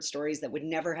 I've heard stories that would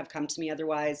never have come to me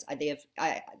otherwise. They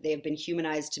have been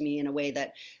humanized to me in a way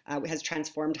that has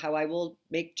transformed how I will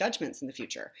make judgments in the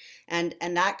future. And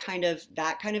that kind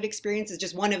of experience is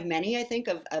just one of many, I think,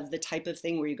 of the type of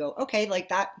thing where you go, okay, like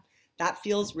that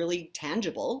feels really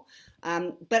tangible.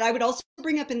 But I would also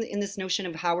bring up in this notion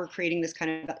of how we're creating this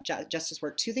kind of justice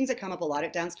work, two things that come up a lot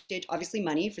at Downstage. Obviously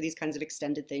money for these kinds of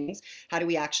extended things. How do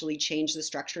we actually change the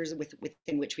structures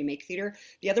within which we make theater?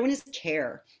 The other one is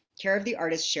care of the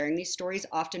artists sharing these stories,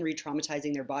 often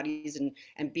re-traumatizing their bodies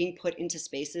and being put into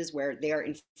spaces where they are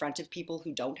in front of people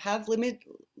who don't have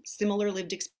similar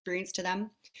lived experience to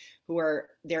them,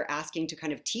 they're asking to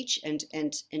kind of teach and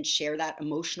share that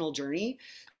emotional journey.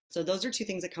 So those are two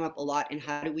things that come up a lot. And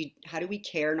how do we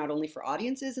care not only for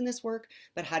audiences in this work,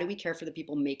 but how do we care for the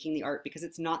people making the art? Because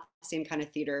it's not the same kind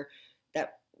of theater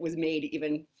that was made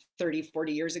even 30,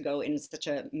 40 years ago in such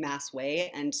a mass way.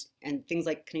 And things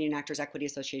like Canadian Actors Equity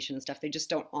Association and stuff, they just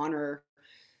don't honor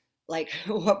like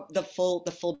the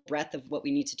full breadth of what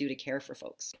we need to do to care for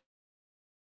folks.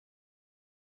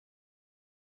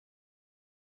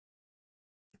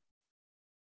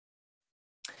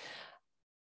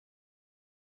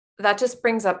 That just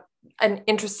brings up an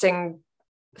interesting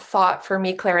thought for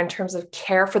me, Claire, in terms of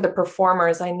care for the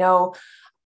performers. I know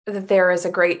that there is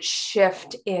a great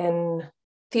shift in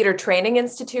theater training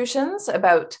institutions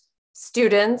about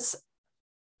students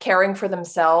caring for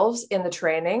themselves in the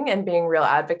training and being real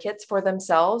advocates for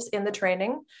themselves in the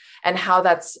training, and how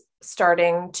that's how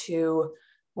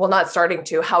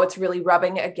it's really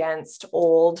rubbing against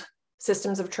old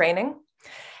systems of training.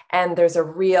 And there's a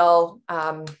real,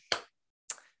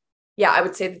 I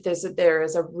would say that there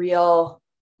is a real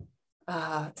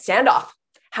standoff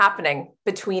happening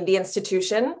between the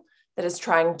institution that is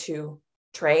trying to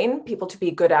train people to be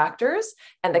good actors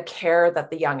and the care that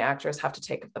the young actors have to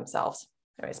take of themselves.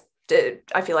 Anyways,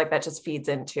 I feel like that just feeds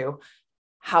into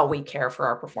how we care for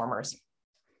our performers.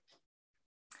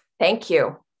 Thank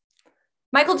you.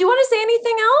 Michael, do you want to say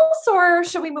anything else, or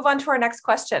should we move on to our next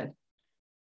question?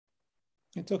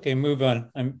 It's okay, move on.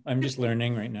 I'm just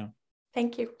learning right now.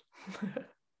 Thank you.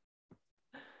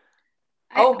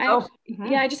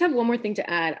 I just have one more thing to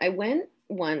add. I went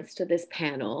once to this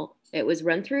panel. It was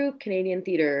run through Canadian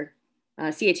Theatre,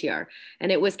 CATR,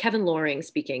 and it was Kevin Loring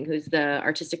speaking, who's the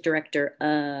artistic director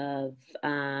of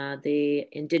the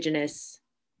Indigenous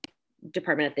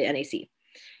department at the NAC.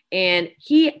 And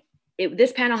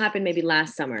this panel happened maybe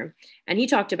last summer, and he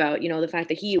talked about, the fact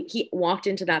that he walked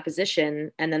into that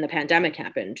position and then the pandemic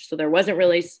happened. So there wasn't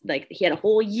really, like, he had a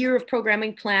whole year of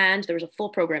programming planned. There was a full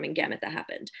programming gamut that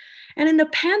happened. And in the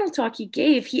panel talk he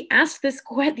gave, he asked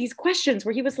these questions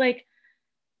where he was like,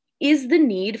 is the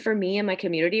need for me and my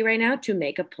community right now to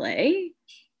make a play?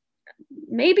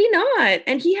 Maybe not.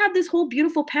 And he had this whole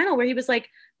beautiful panel where he was like,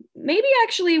 maybe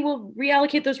actually we'll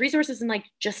reallocate those resources and like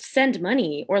just send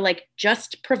money, or like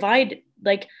just provide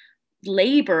like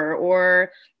labor,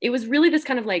 or it was really this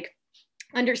kind of like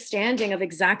understanding of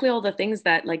exactly all the things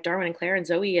that like Darwin and Claire and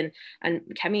Zoe and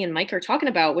Kemi and Mike are talking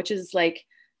about, which is like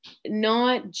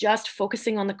not just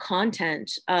focusing on the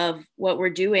content of what we're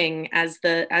doing as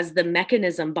the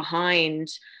mechanism behind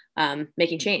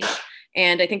making change.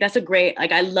 And I think that's a great,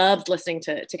 like, I loved listening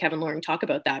to Kevin Loring talk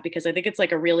about that, because I think it's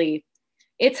like a really,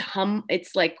 it's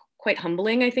like quite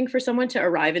humbling, I think, for someone to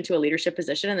arrive into a leadership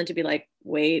position and then to be like,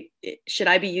 wait, should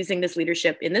I be using this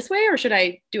leadership in this way, or should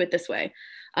I do it this way?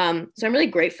 So I'm really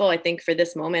grateful, I think, for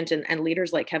this moment and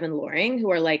leaders like Kevin Loring,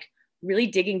 who are like really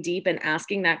digging deep and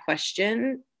asking that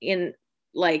question in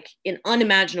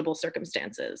unimaginable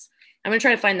circumstances. I'm going to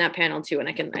try to find that panel too, and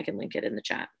I can link it in the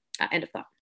chat. End of thought.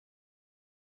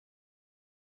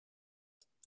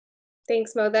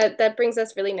 Thanks, Mo. That brings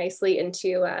us really nicely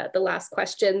into the last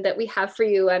question that we have for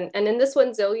you. And in this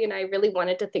one, Zoe and I really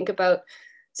wanted to think about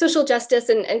social justice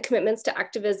and commitments to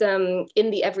activism in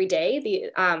the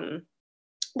everyday,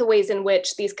 the ways in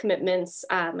which these commitments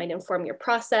might inform your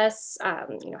process,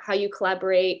 how you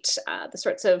collaborate, the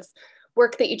sorts of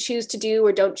work that you choose to do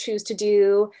or don't choose to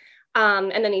do,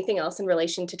 and anything else in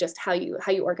relation to just how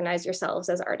you organize yourselves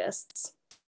as artists.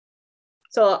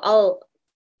 So I'll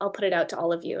put it out to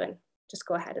all of you and just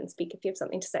go ahead and speak if you have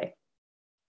something to say.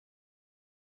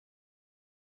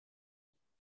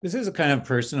 This is a kind of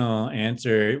personal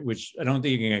answer, which I don't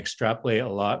think you can extrapolate a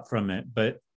lot from it,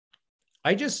 but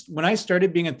when I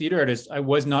started being a theater artist, I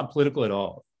was not political at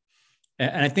all.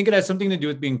 And I think it has something to do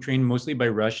with being trained mostly by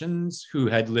Russians who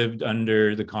had lived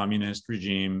under the communist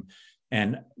regime,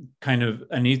 and kind of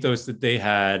an ethos that they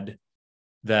had,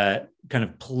 that kind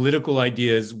of political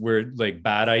ideas were like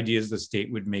bad ideas the state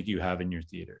would make you have in your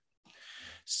theater.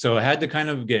 So I had to kind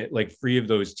of get like free of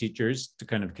those teachers to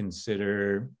kind of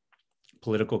consider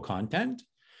political content.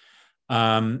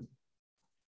 I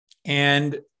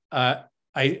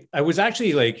was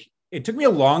actually like, it took me a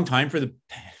long time for the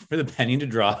penny to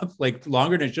drop, like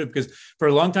longer than it should, because for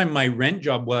a long time, my rent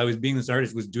job while I was being this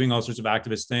artist was doing all sorts of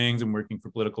activist things and working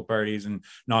for political parties and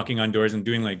knocking on doors and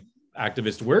doing like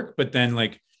activist work, but then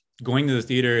like going to the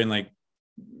theater and like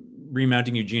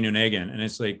remounting Eugene Onegin. And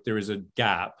it's like, there was a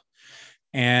gap.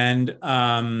 And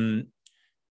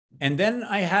then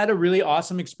I had a really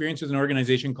awesome experience with an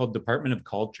organization called Department of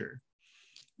Culture,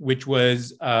 which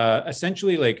was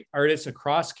essentially like artists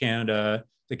across Canada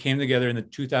that came together in the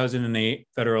 2008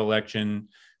 federal election,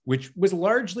 which was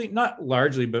not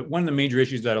largely, but one of the major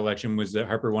issues of that election was that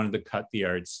Harper wanted to cut the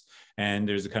arts. And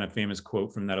there's a kind of famous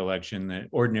quote from that election that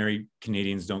ordinary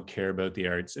Canadians don't care about the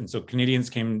arts. And so Canadian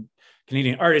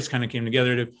artists kind of came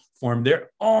together to form their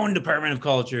own Department of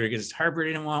Culture because Harper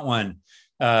didn't want one.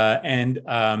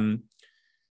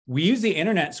 We use the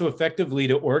internet so effectively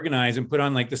to organize and put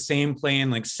on like the same play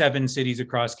in like 7 cities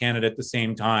across Canada at the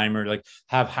same time, or like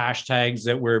have hashtags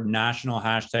that were national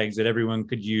hashtags that everyone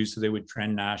could use so they would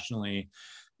trend nationally.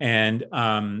 And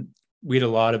we had a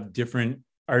lot of different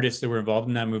artists that were involved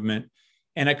in that movement.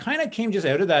 And I kind of came just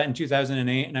out of that in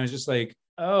 2008. And I was just like,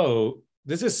 oh,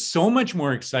 this is so much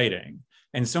more exciting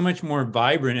and so much more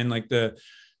vibrant. And like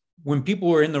when people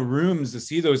were in the rooms to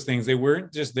see those things, they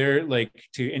weren't just there like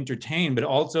to entertain, but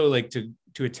also like to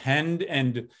attend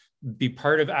and be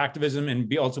part of activism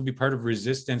and also be part of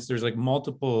resistance. There's like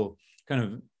multiple kind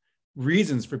of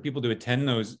reasons for people to attend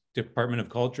those Department of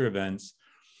Culture events.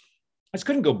 I just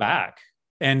couldn't go back.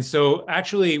 And so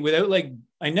actually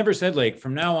I never said like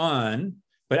from now on,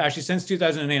 but actually since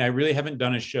 2008, I really haven't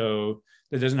done a show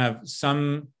that doesn't have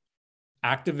some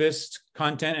activist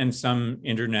content and some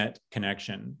internet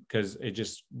connection, because it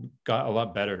just got a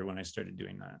lot better when I started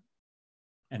doing that.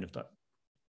 End of thought.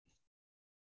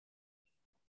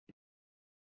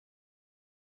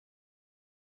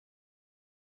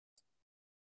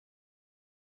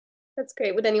 That's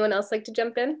great. Would anyone else like to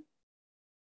jump in?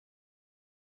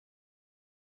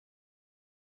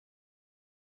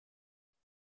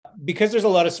 Because there's a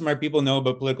lot of smart people know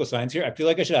about political science here, I feel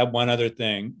like I should add one other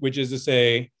thing, which is to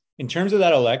say, in terms of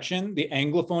that election, the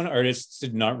Anglophone artists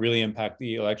did not really impact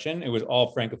the election. It was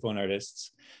all Francophone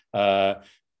artists,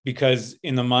 because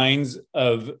in the minds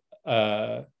of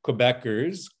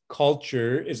Quebecers,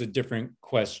 culture is a different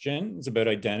question. It's about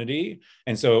identity.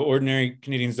 And so ordinary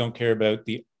Canadians don't care about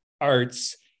the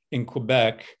arts in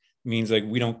Quebec, means like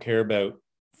we don't care about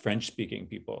French-speaking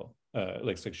people,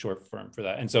 like short form for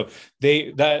that. And so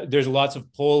there's lots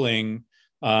of polling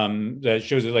that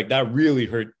shows that like that really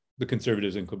hurt the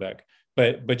Conservatives in Quebec.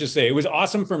 But just say it was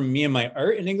awesome for me and my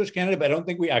art in English Canada, but I don't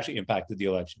think we actually impacted the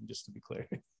election, just to be clear.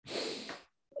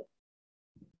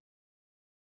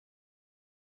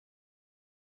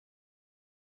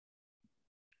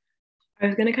 I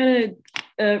was going to kind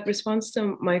response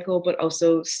to Michael, but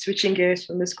also switching gears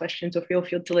from this question. So feel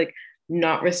free to like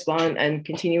not respond and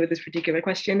continue with this particular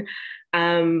question.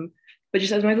 But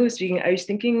just as Michael was speaking, I was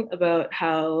thinking about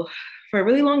how for a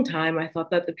really long time, I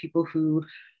thought that the people who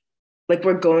like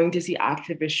were going to see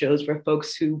activist shows were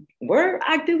folks who were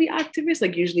actively activists,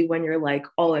 like usually when you're like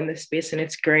all in this space and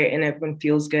it's great and everyone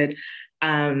feels good.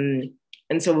 And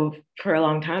so for a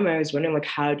long time, I was wondering like,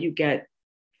 how do you get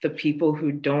the people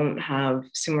who don't have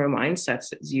similar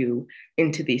mindsets as you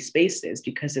into these spaces?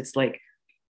 Because it's like,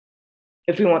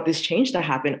 if we want this change to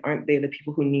happen, aren't they the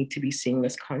people who need to be seeing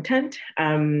this content?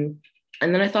 And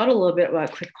then I thought a little bit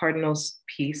about Cliff Cardinal's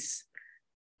piece.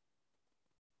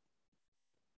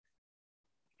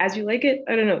 As You Like It,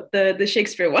 I don't know, the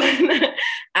Shakespeare one.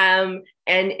 And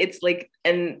it's like,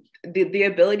 and the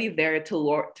ability there to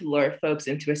lure folks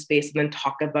into a space and then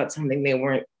talk about something they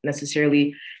weren't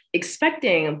necessarily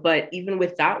expecting. But even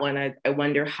with that one, I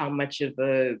wonder how much of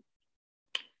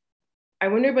I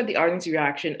wonder about the audience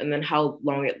reaction and then how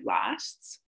long it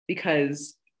lasts,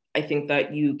 because I think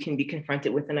that you can be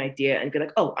confronted with an idea and be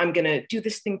like, oh, I'm gonna do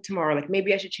this thing tomorrow. Like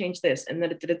maybe I should change this and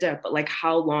then but like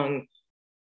how long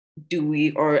do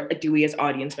we as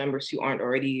audience members who aren't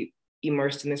already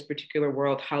immersed in this particular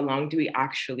world, how long do we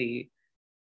actually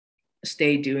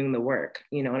stay doing the work?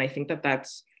 You know, and I think that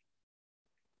that's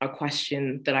a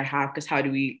question that I have, because how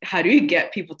do we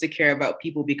get people to care about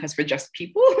people because we're just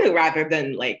people rather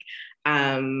than like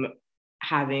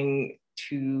having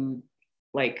to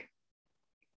like,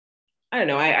 I don't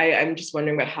know, I'm just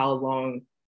wondering about how long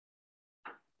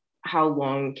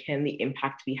can the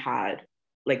impact be had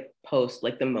like post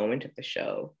like the moment of the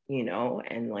show, you know,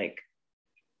 and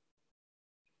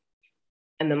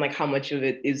then like how much of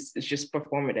it is just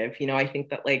performative. You know, I think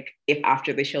that like if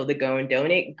after the show they go and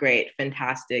donate, great,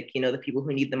 fantastic, you know, the people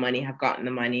who need the money have gotten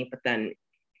the money, but then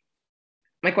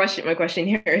my question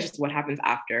here is just what happens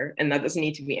after, and that doesn't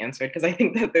need to be answered because I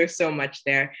think that there's so much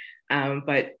there,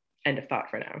 but end of thought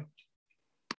for now.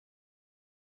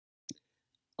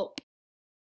 Oh,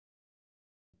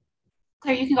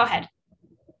 Claire, you can go ahead.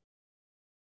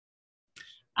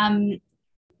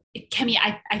 Kemi,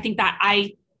 I think that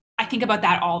I think about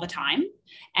that all the time.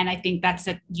 And I think that's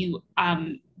that you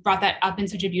brought that up in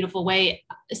such a beautiful way.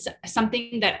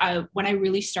 Something that when I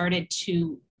really started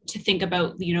to think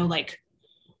about, you know, like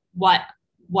what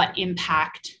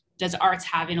impact does arts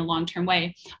have in a long-term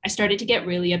way, I started to get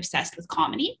really obsessed with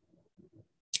comedy,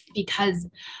 because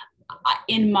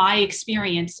in my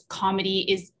experience,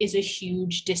 comedy is a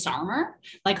huge disarmor.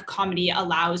 Like comedy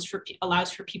allows for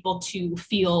people to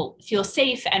feel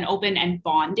safe and open and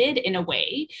bonded in a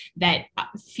way that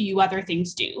few other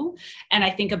things do. And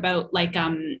I think about like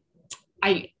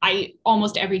I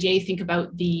almost every day think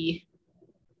about the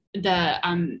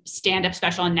stand-up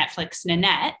special on Netflix,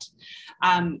 Nanette,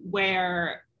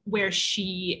 where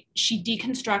she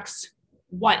deconstructs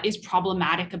what is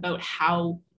problematic about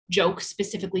how jokes,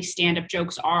 specifically stand-up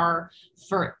jokes, are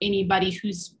for anybody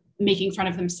who's making fun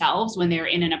of themselves when they're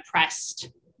in an oppressed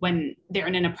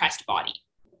body.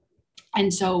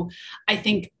 And so I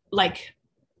think like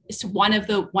it's one of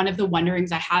the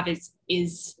wonderings I have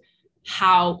is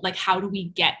how do we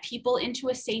get people into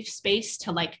a safe space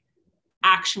to like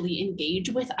actually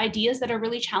engage with ideas that are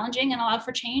really challenging and allow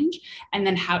for change, and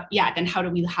then how do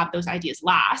we have those ideas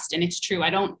last? And it's true, I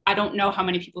don't know how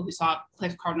many people who saw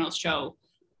Cliff Cardinal's show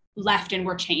left and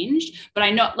were changed, but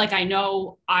I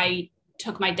know I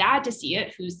took my dad to see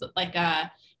it, who's like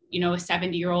a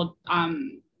 70-year-old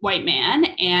white man,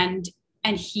 and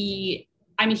he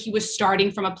was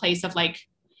starting from a place of like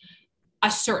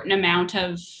a certain amount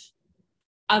of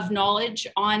knowledge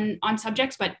on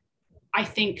subjects, but I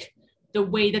think the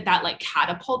way that like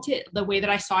catapulted, the way that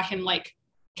I saw him like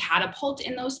catapult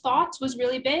in those thoughts was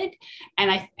really big,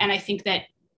 and I think that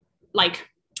like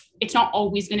it's not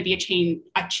always going to be a change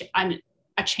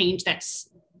that's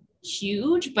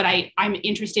huge, but I'm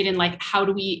interested in like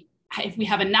if we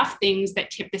have enough things that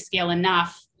tip the scale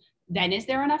enough, then is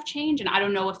there enough change? And I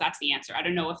don't know if that's the answer. I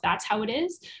don't know if that's how it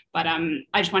is, but I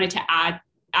just wanted to add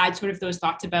sort of those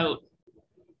thoughts about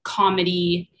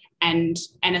comedy and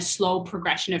a slow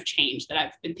progression of change that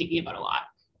I've been thinking about a lot.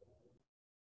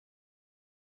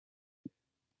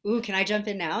 Ooh, can I jump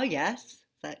in now? Yes.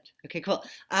 Okay, cool.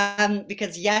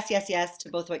 Because yes to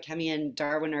both what Kemi and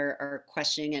Darwin are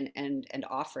questioning and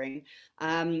offering.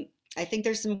 I think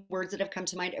there's some words that have come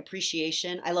to mind.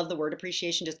 Appreciation. I love the word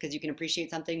appreciation just because you can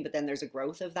appreciate something, but then there's a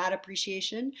growth of that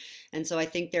appreciation. And so I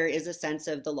think there is a sense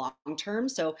of the long term.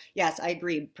 So yes, I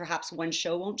agree. Perhaps one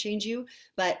show won't change you,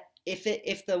 but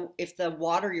if the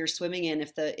water you're swimming in,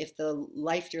 if the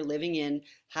life you're living in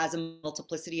has a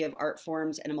multiplicity of art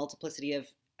forms and a multiplicity of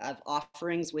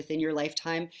offerings within your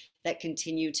lifetime that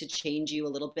continue to change you a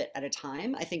little bit at a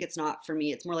time, I think it's not, for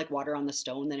me, it's more like water on the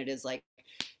stone than it is like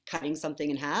cutting something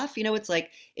in half. It's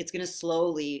like it's going to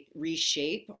slowly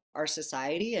reshape our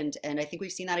society, and I think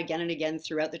we've seen that again and again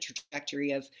throughout the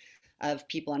trajectory of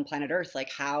people on planet Earth, like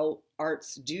how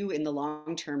arts do in the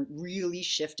long term really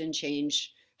shift and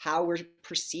change how we're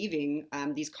perceiving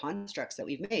these constructs that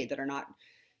we've made that are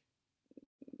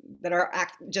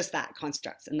just that,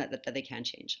 constructs, and that they can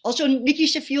change. Also, Nikki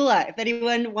Shafula, if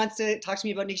anyone wants to talk to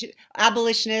me about Nikki,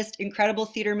 abolitionist, incredible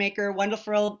theater maker,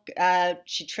 wonderful.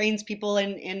 She trains people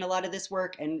in a lot of this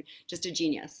work, and just a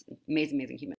genius,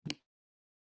 amazing human.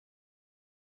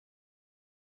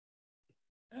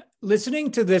 Listening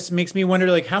to this makes me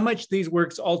wonder, like, how much these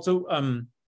works also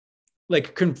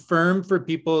like confirm for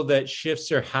people that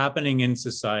shifts are happening in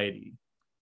society.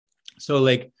 So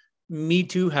like Me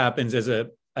Too happens as a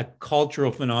cultural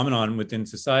phenomenon within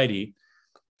society.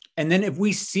 And then if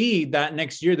we see that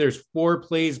next year there's 4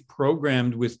 plays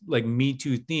programmed with like Me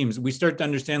Too themes, we start to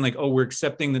understand like, oh, we're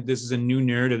accepting that this is a new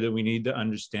narrative that we need to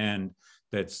understand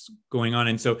that's going on.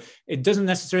 And so it doesn't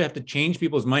necessarily have to change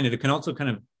people's mind. It can also kind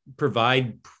of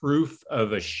provide proof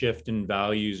of a shift in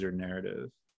values or narrative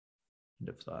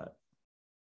of thought.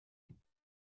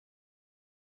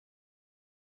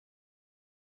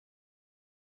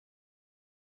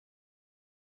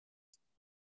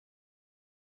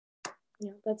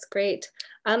 Yeah, that's great.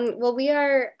 Well, we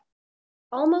are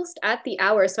almost at the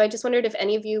hour, so I just wondered if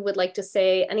any of you would like to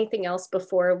say anything else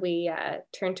before we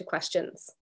turn to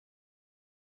questions.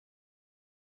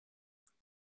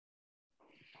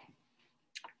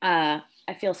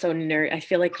 I feel so nerd. I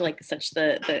feel like such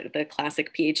the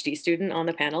classic PhD student on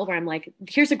the panel where I'm like,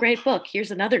 here's a great book.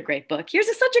 Here's another great book. Here's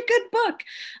such a good book.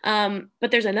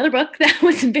 But there's another book that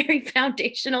was very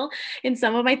foundational in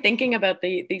some of my thinking about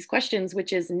these questions,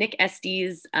 which is Nick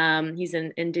Estes. He's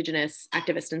an Indigenous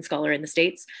activist and scholar in the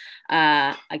States.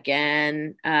 I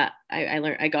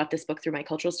got this book through my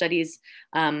cultural studies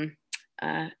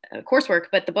coursework,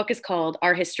 but the book is called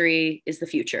Our History is the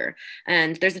Future.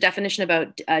 And there's a definition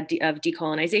about of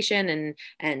decolonization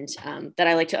and that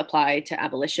I like to apply to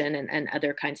abolition and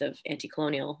other kinds of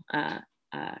anti-colonial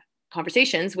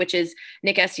conversations, which is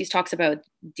Nick Estes talks about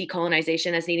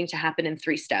decolonization as needing to happen in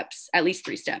 3 steps, at least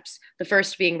 3 steps. The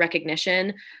first being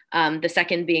recognition, the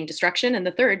second being destruction, and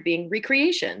the third being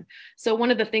recreation. So one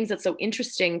of the things that's so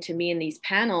interesting to me in these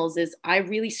panels is I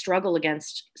really struggle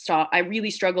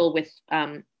with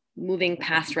moving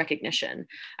past recognition.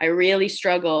 I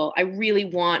really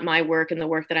want my work and the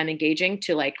work that I'm engaging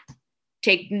to like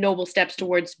take noble steps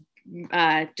towards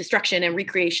destruction and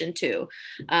recreation too,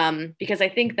 because I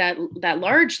think that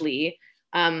largely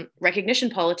recognition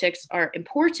politics are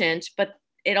important, but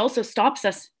it also stops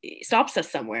us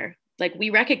somewhere. Like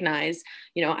we recognize,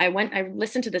 I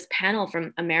listened to this panel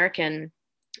from American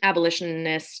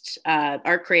abolitionist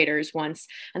art creators once,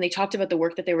 and they talked about the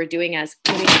work that they were doing as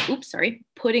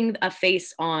putting a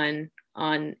face on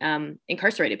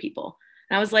incarcerated people.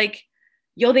 And I was like,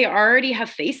 they already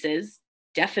have faces.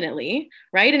 Definitely,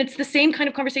 right? And it's the same kind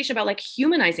of conversation about like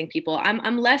humanizing people.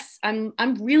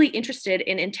 I'm really interested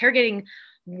in interrogating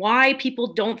why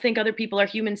people don't think other people are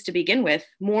humans to begin with,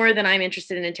 more than I'm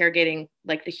interested in interrogating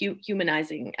like the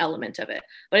humanizing element of it.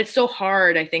 But it's so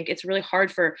hard. I think it's really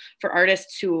hard for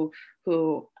artists who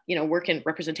work in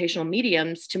representational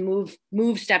mediums to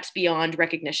move steps beyond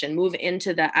recognition, move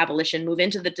into the abolition, move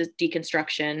into the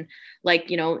deconstruction.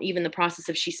 Like, even the process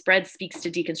of She Spread speaks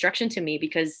to deconstruction to me,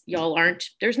 because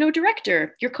there's no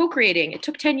director, you're co-creating. It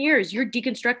took 10 years, you're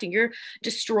deconstructing, you're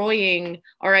destroying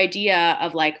our idea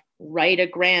of like, write a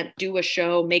grant, do a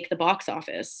show, make the box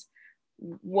office.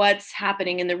 What's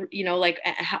happening in the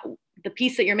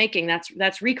piece that you're making,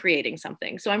 that's recreating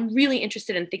something. So I'm really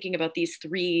interested in thinking about these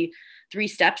three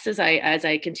steps as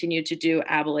I continue to do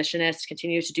abolitionist,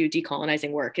 continue to do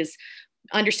decolonizing work, is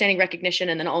understanding recognition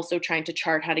and then also trying to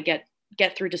chart how to get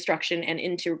through destruction and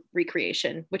into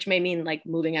recreation, which may mean like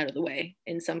moving out of the way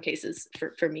in some cases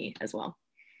for me as well.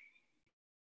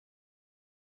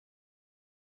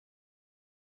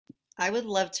 I would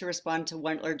love to respond to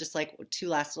one or just like 2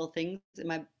 last little things in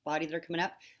my body that are coming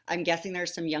up. I'm guessing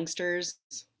there's some youngsters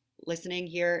listening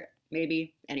here,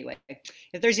 maybe. Anyway,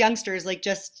 if there's youngsters, like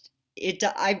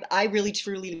I really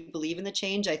truly believe in the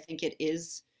change. I think it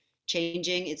is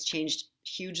changing. It's changed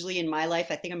hugely in my life.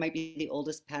 I think I might be the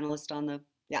oldest panelist on the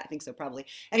Yeah, I think so, probably.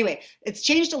 Anyway, it's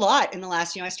changed a lot in the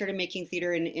last, I started making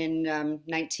theater in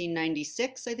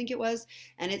 1996, I think it was,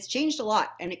 and it's changed a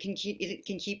lot, and it can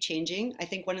keep changing. I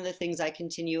think one of the things I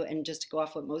continue, and just to go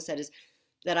off what Mo said, is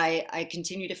that I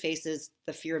continue to face is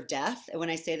the fear of death. And when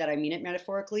I say that, I mean it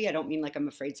metaphorically. I don't mean like I'm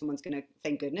afraid someone's going to,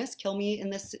 thank goodness, kill me in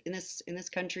this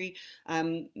country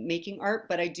making art.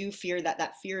 But I do fear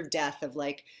that fear of death, of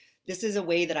like, this is a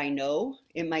way that I know.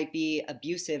 It might be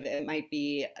abusive. It might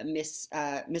be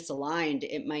misaligned.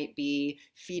 It might be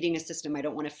feeding a system I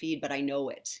don't want to feed, but I know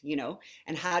it,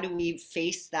 And how do we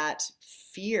face that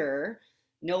fear,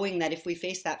 knowing that if we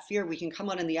face that fear, we can come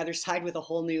out on the other side with a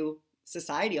whole new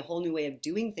society, a whole new way of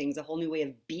doing things, a whole new way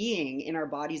of being in our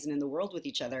bodies and in the world with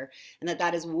each other. And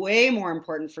that is way more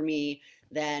important for me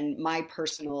than my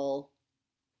personal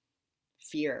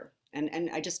fear.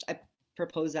 And I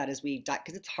propose that as we die,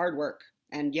 because it's hard work,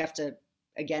 and you have to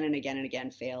again and again and again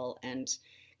fail and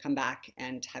come back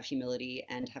and have humility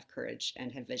and have courage and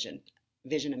have vision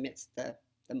amidst the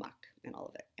muck and all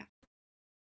of it. Yeah.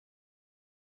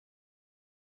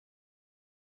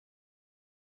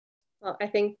 Well, I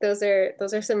think those are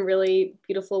some really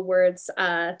beautiful words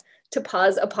to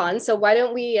pause upon. So why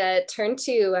don't we turn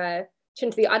to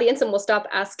the audience, and we'll stop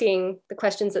asking the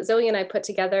questions that Zoe and I put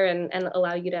together and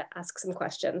allow you to ask some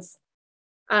questions.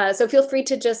 So feel free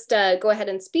to just go ahead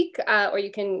and speak, or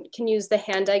you can use the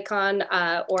hand icon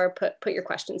or put your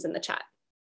questions in the chat.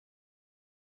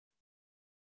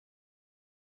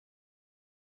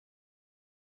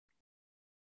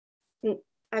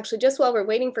 Actually, just while we're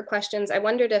waiting for questions, I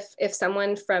wondered if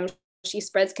someone from She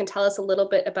Spreads can tell us a little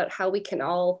bit about how we can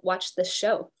all watch this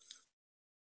show.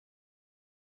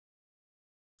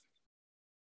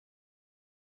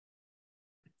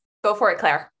 Go for it,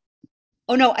 Claire.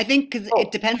 Oh no, I think because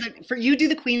it depends. For you, do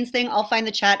the Queen's thing. I'll find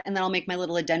the chat, and then I'll make my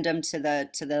little addendum to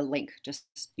the link. Just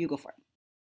you go for it.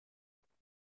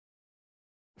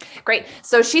 Great.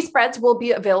 So She Spreads will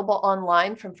be available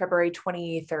online from February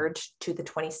 23rd to the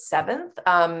 27th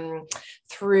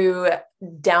through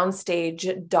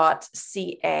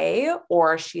downstage.ca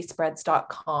or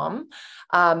shespreads.com.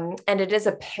 And it is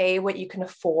a pay what you can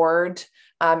afford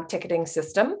ticketing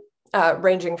system,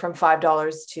 ranging from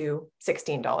 $5 to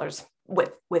 $16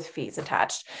 with fees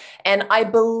attached. And I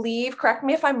believe, correct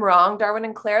me if I'm wrong, Darwin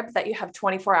and Claire, that you have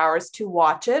 24 hours to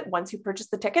watch it once you purchase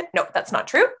the ticket. No, that's not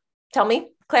true. Tell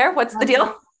me, Claire, what's the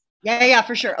deal? Yeah,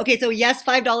 for sure. Okay, so yes,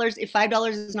 $5. If $5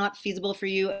 is not feasible for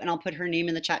you, and I'll put her name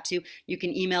in the chat too, you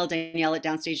can email Danielle at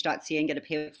downstage.ca and get a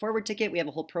pay it forward ticket. We have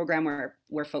a whole program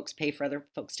where folks pay for other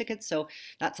folks' tickets, so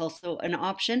that's also an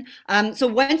option. So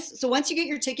once you get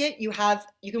your ticket, you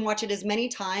can watch it as many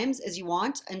times as you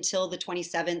want until the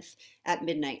 27th at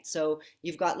midnight. So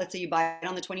you've got, let's say you buy it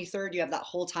on the 23rd, you have that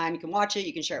whole time. You can watch it,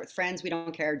 you can share it with friends. We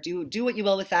don't care. Do what you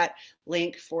will with that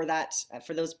link for that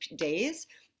for those days.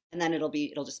 And then it'll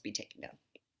just be taken down.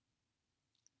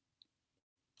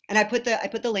 And I put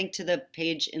the link to the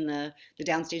page in the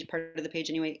downstage part of the page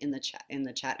anyway in the chat,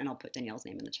 and I'll put Danielle's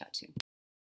name in the chat too.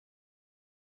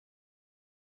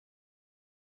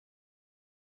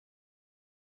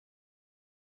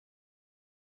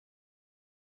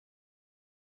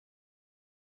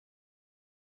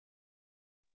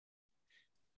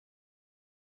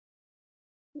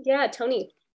 Yeah,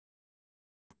 Tony.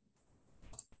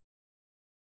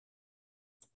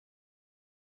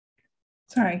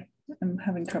 Sorry, I'm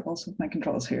having troubles with my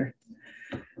controls here.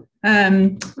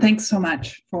 Thanks so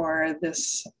much for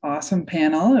this awesome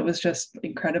panel. It was just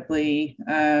incredibly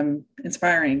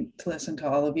inspiring to listen to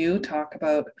all of you talk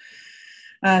about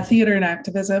theater and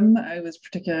activism. I was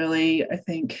particularly, I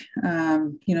think,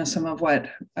 some of what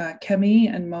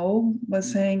Kemi and Mo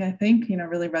was saying, I think,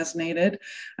 really resonated.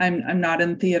 I'm not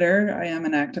in theater, I am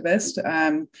an activist.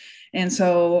 And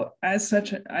so as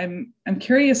such, I'm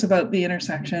curious about the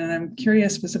intersection, and I'm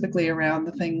curious specifically around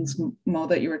the things, Mo,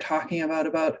 that you were talking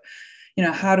about,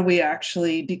 how do we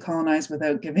actually decolonize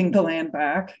without giving the land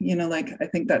back? I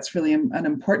think that's really an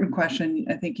important question.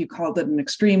 I think you called it an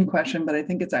extreme question, but I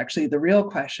think it's actually the real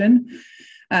question.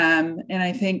 And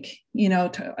I think,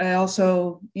 I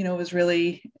also, was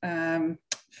really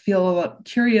feel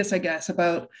curious, I guess,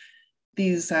 about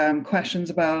these questions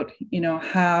about,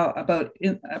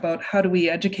 how do we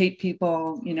educate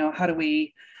people, how do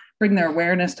we bring their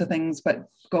awareness to things, but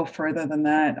go further than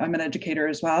that. I'm an educator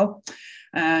as well.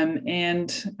 So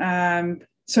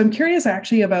I'm curious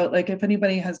actually about if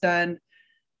anybody has done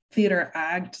theater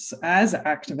acts as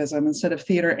activism instead of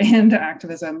theater and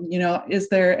activism. Is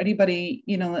there anybody,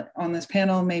 on this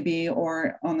panel maybe,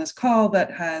 or on this call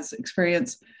that has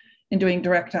experience in doing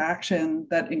direct action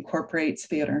that incorporates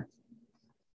theater?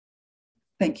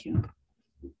 Thank you.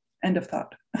 End of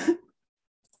thought.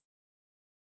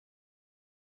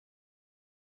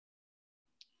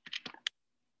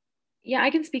 Yeah,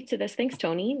 I can speak to this. Thanks,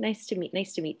 Tony. Nice to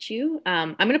meet you.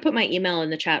 I'm going to put my email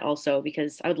in the chat also,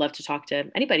 because I would love to talk to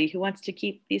anybody who wants to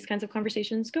keep these kinds of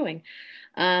conversations going.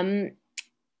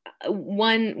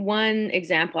 One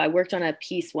example, I worked on a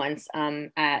piece once.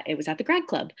 It was at the Grad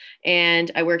Club,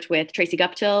 and I worked with Tracy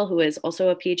Guptill, who is also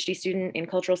a PhD student in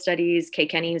cultural studies, Kay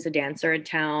Kenny, who's a dancer in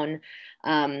town,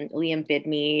 Liam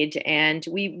Bidmead, and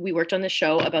we worked on the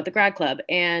show about the Grad Club.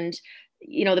 And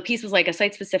the piece was like a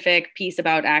site-specific piece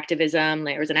about activism.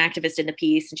 There was an activist in the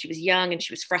piece, and she was young, and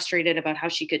she was frustrated about how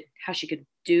she could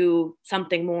do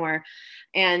something more.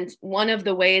 And one of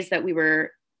the ways that we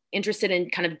were interested in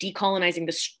kind of decolonizing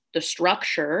the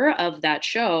structure of that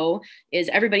show is,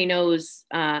 everybody knows,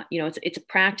 it's a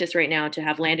practice right now to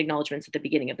have land acknowledgements at the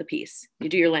beginning of the piece. You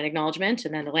do your land acknowledgement,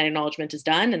 and then the land acknowledgement is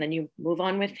done, and then you move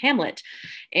on with Hamlet.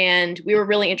 And we were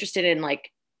really interested in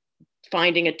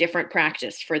finding a different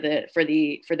practice for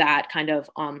that kind of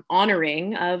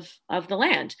honoring of the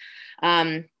land.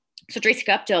 So Tracy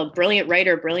Guptill, brilliant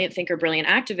writer, brilliant thinker, brilliant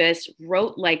activist,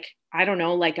 wrote a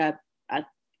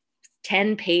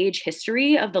 10-page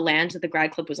history of the land that the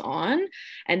Grad Club was on.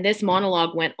 And this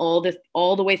monologue went all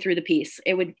the way through the piece.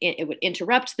 It would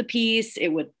interrupt the piece. It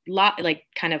would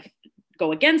kind of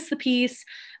go against the piece.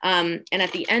 And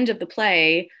at the end of the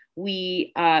play,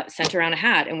 we sent around a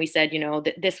hat, and we said,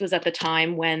 this was at the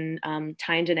time when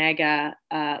Tyendinaga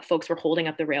folks were holding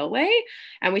up the railway.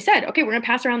 And we said, okay, we're going to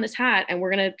pass around this hat, and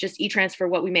we're going to just e-transfer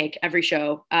what we make every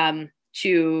show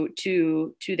to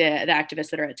the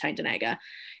activists that are at Tyendinaga.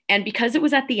 And because it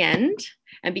was at the end,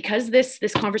 and because this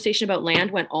conversation about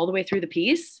land went all the way through the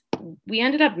piece, we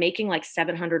ended up making like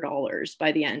 $700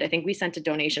 by the end. I think we sent a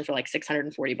donation for like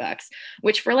 $640,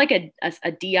 which for like a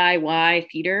DIY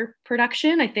theater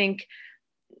production, I think,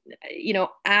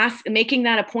 making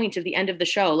that a point at the end of the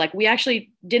show. Like, we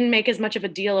actually didn't make as much of a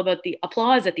deal about the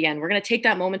applause at the end. We're going to take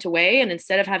that moment away. And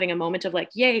instead of having a moment of like,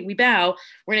 yay, we bow,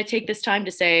 we're going to take this time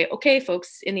to say, okay,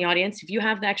 folks in the audience, if you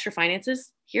have the extra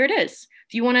finances, here it is.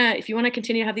 If you want to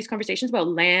continue to have these conversations about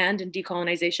land and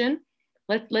decolonization,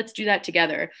 let's do that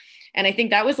together. And I think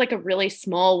that was like a really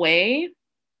small way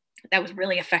that was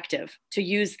really effective to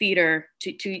use theater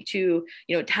to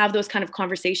have those kind of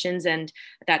conversations, and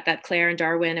that Claire and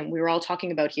Darwin and we were all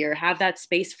talking about here, have that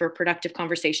space for productive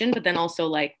conversation, but then also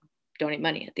like donate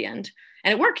money at the end.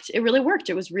 And it worked. It really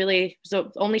worked. It was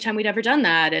the only time we'd ever done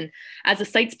that. And as a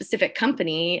site-specific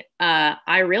company,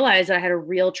 I realized I had a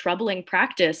real troubling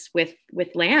practice with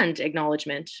land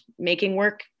acknowledgement, making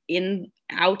work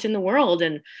out in the world,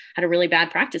 and had a really bad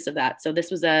practice of that. So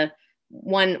this was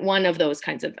one of those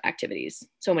kinds of activities.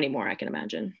 So many more I can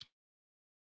imagine.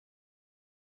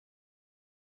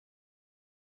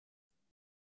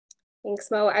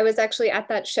 Thanks, Mo. I was actually at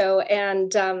that show,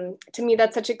 and to me,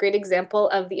 that's such a great example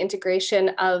of the integration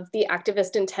of the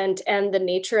activist intent and the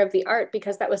nature of the art,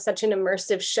 because that was such an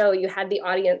immersive show. You had the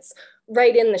audience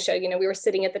right in the show. We were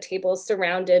sitting at the tables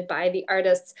surrounded by the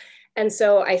artists. And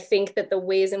so I think that the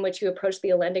ways in which you approached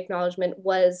the land acknowledgement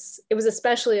was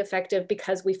especially effective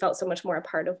because we felt so much more a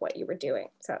part of what you were doing.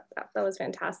 So that was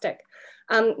fantastic.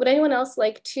 Would anyone else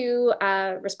like to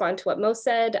respond to what Mo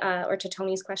said or to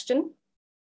Tony's question?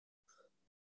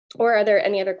 Or are there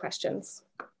any other questions?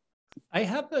 I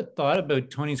have a thought about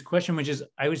Tony's question, which is,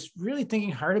 I was really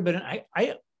thinking hard about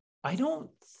it. I don't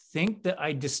think that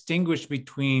I distinguish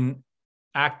between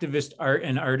activist art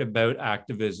and art about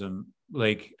activism,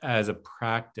 like as a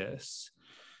practice.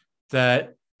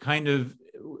 That kind of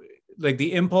like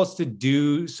the impulse to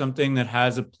do something that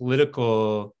has a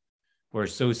political or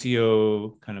socio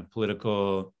kind of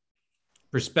political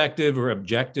perspective or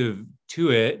objective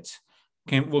to it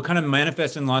will kind of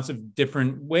manifest in lots of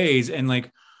different ways. And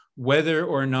like whether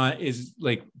or not is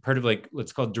like part of like,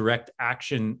 let's call it direct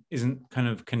action, isn't kind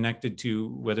of connected to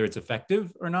whether it's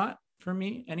effective or not for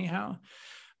me anyhow.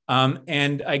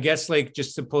 And I guess like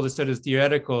just to pull this out as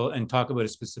theoretical and talk about a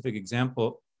specific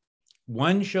example,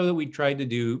 one show that we tried to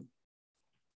do,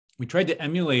 we tried to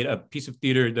emulate a piece of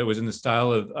theater that was in the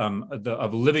style of a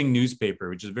living newspaper,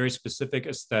 which is a very specific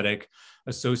aesthetic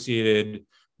associated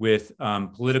with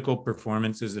political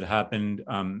performances that happened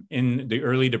in the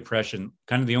early Depression,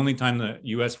 kind of the only time the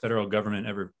US federal government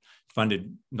ever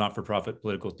funded not-for-profit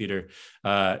political theater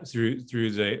through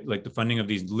the funding of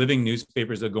these living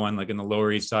newspapers that go on like in the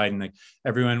Lower East Side, and like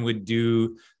everyone would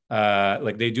do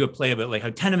like they do a play about like how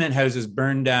tenement houses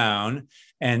burn down,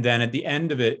 and then at the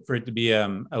end of it, for it to be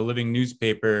a living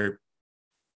newspaper,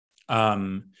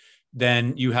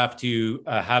 then you have to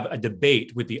have a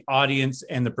debate with the audience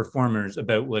and the performers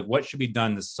about like what should be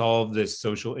done to solve this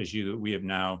social issue that we have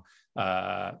now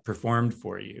performed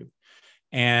for you.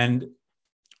 And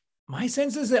my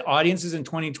sense is that audiences in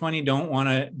 2020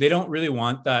 they don't really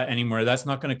want that anymore. That's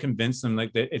not going to convince them,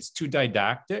 like that it's too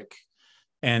didactic,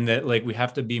 and that like we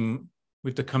have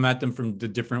to come at them from the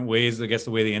different ways. I guess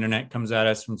the way the internet comes at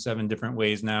us from 7 different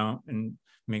ways now and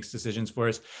makes decisions for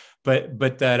us. But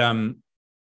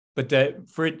that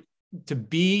for it to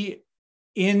be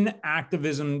in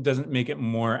activism doesn't make it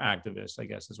more activist, I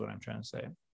guess is what I'm trying to say.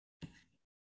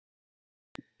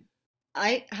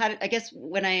 I guess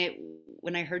when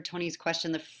I heard Tony's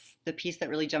question, the piece that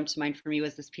really jumped to mind for me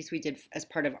was this piece we did as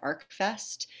part of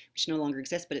ArcFest, which no longer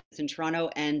exists, but it's in Toronto,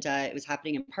 and it was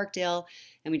happening in Parkdale.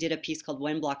 And we did a piece called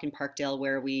One Block in Parkdale,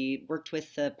 where we worked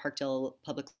with the Parkdale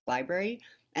Public Library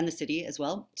and the city as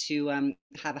well to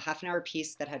have a half-an-hour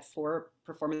piece that had 4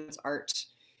 performance art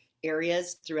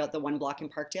areas throughout the one block in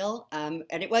Parkdale. And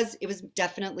it was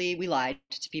definitely, we lied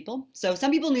to people. So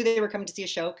some people knew they were coming to see a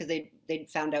show because they'd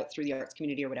found out through the arts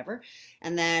community or whatever.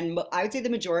 And then I would say the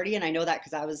majority, and I know that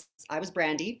because I was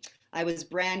Brandy. I was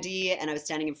Brandy, and I was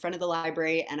standing in front of the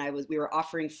library, and we were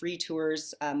offering free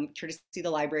tours, courtesy of the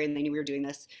library, and they knew we were doing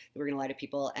this. We were going to lie to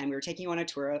people, and we were taking you on a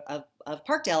tour of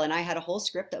Parkdale, and I had a whole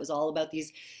script that was all about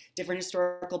these different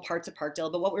historical parts of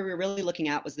Parkdale. But what we were really looking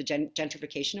at was the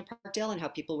gentrification of Parkdale and how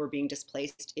people were being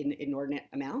displaced in inordinate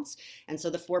amounts. And so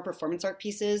the 4 performance art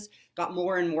pieces got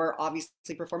more and more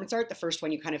obviously performance art. The first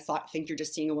one, you kind of think you're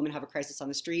just seeing a woman have a crisis on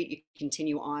the street. You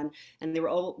continue on, and they were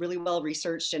all really well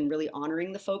researched and really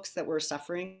honoring the folks that were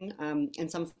suffering.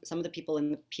 And some of the people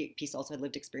in the piece also had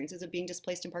lived experiences of being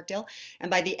displaced in Parkdale.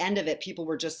 And by the end of it, people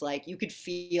were just like, you could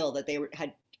feel that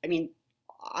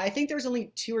I think there was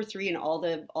only 2 or 3 in all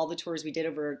the tours we did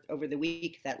over the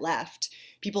week that left.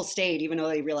 People stayed even though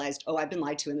they realized, oh, I've been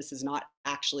lied to and this is not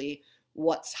actually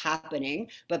what's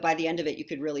happening. But by the end of it, you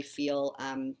could really feel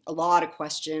a lot of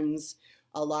questions,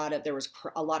 there was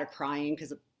a lot of crying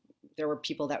because there were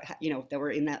people that that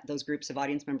were in those groups of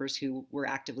audience members who were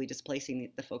actively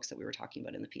displacing the folks that we were talking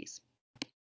about in the piece.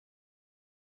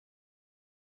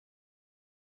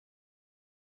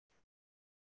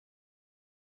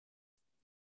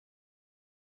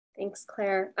 Thanks,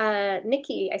 Claire.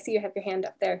 Nikki, I see you have your hand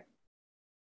up there.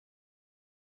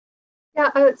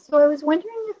 Yeah, so I was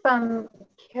wondering if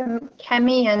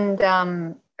Kemi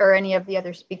and or any of the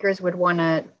other speakers would want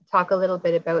to talk a little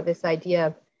bit about this idea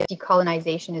of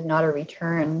decolonization is not a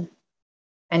return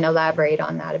and elaborate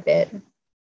on that a bit.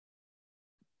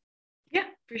 Yeah,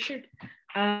 for sure.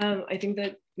 I think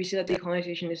that we see that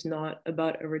decolonization is not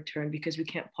about a return because we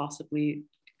can't possibly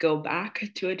go back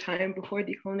to a time before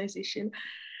decolonization.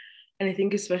 And I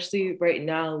think especially right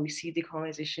now, we see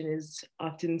decolonization is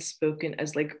often spoken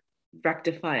as like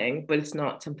rectifying, but it's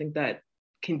not something that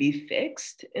can be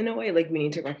fixed in a way. Like we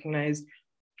need to recognize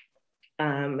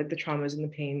like the traumas and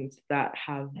the pains that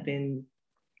have been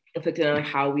inflicted and like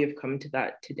how we have come to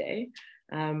that today.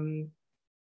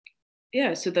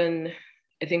 Yeah, so then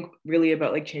I think really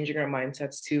about like changing our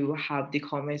mindsets to have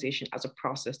decolonization as a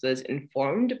process that is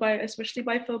informed by, especially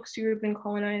by folks who have been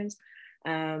colonized.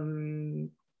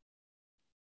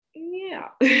 Yeah,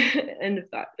 and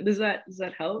if that does that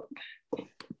help?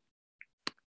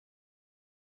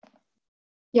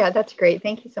 Yeah, that's great.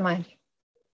 Thank you so much.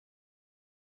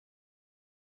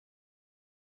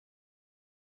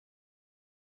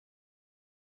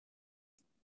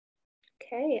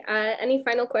 Okay, any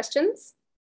final questions?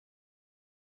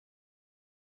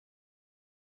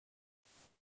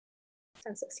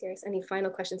 Sounds so serious. Any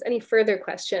final questions? Any further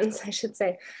questions, I should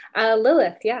say.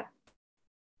 Lilith, yeah.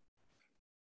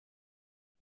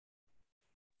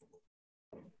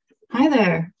 Hi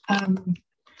there.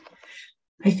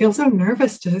 I feel so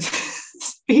nervous to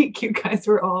speak. You guys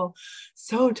were all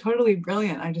so totally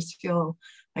brilliant. I just feel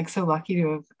like so lucky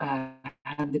to have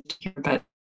had the team. But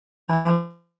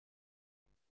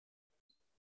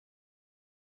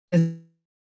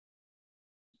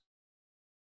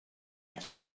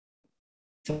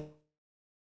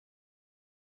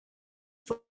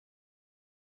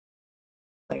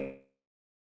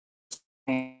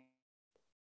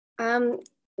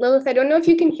Lilith, I don't know if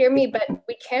you can hear me, but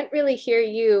we can't really hear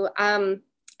you. I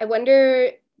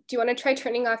wonder, do you want to try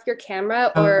turning off your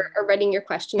camera or writing your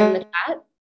question in the chat?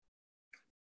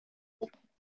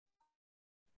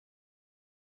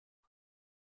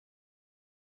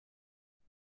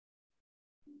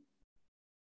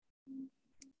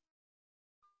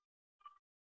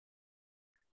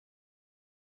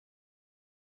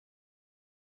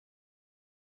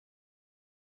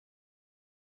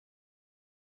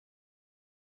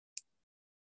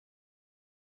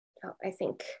 Oh, I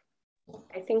think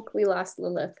we lost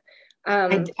Lilith.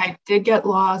 I did get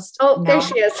lost. Oh, there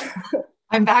she is.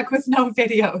 I'm back with no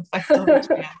video if I still have a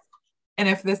chance. And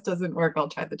if this doesn't work, I'll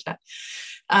try the chat.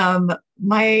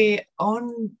 My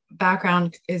own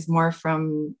background is more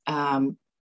from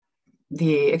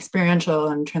the experiential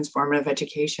and transformative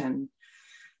education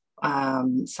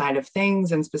side of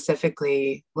things, and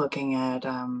specifically looking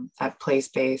at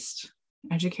place-based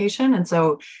education. And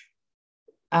so,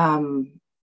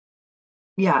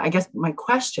 yeah, I guess my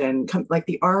question, like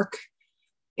the arc,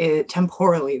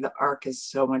 temporally, the arc is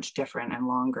so much different and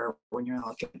longer when you're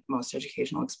looking at most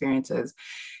educational experiences.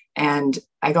 And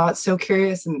I got so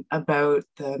curious about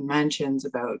the mentions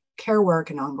about care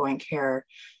work and ongoing care,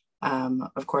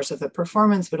 of course, of the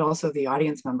performance, but also the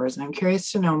audience members. And I'm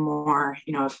curious to know more,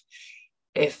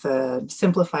 if the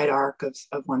simplified arc of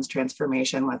one's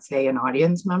transformation, let's say an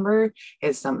audience member,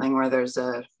 is something where there's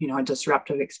a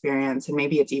disruptive experience, and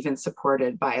maybe it's even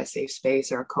supported by a safe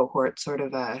space or a cohort sort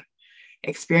of a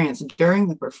experience during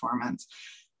the performance.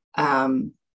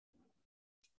 And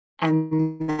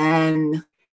then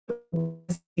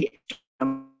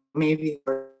maybe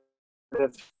sort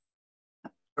of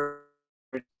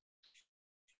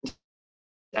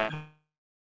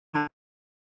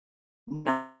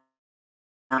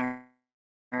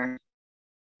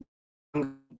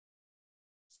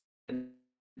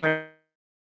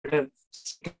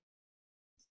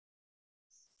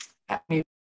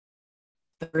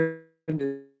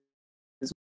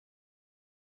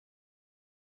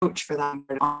coach for that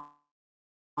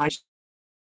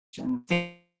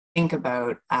think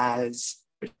about as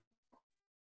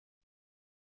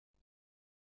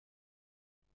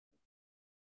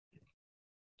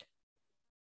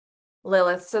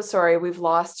Lilith, so sorry, we've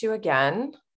lost you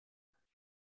again.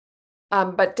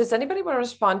 But does anybody want to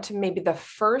respond to maybe the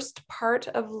first part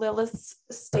of Lilith's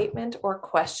statement or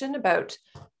question about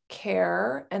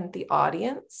care and the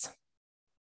audience?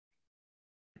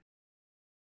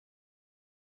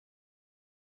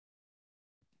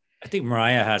 I think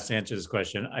Mariah has to answer this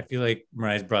question. I feel like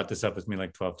Mariah's brought this up with me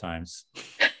like 12 times.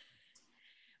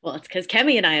 Well, it's because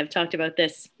Kemi and I have talked about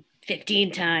this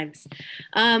 15 times.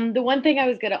 The one thing I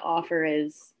was going to offer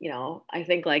is, I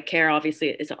think like care obviously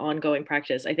is an ongoing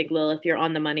practice. I think, Lilith, you're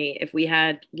on the money. If we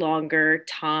had longer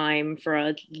time for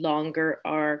a longer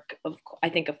arc, I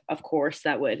think of course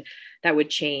that would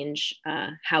change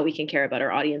how we can care about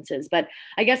our audiences. But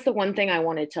I guess the one thing I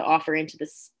wanted to offer into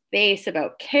this space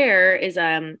about care is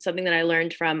something that I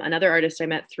learned from another artist I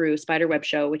met through Spiderweb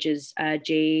Show, which is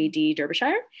JD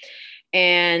Derbyshire.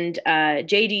 And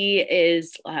JD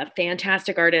is a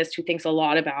fantastic artist who thinks a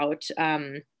lot about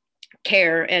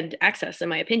care and access, in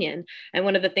my opinion. And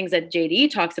one of the things that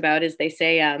JD talks about is they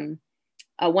say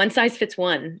one size fits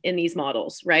one in these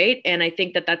models, right? And I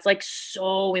think that that's like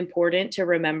so important to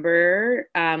remember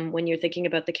when you're thinking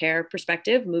about the care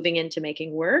perspective, moving into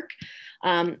making work.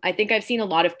 I think I've seen a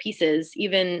lot of pieces,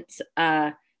 even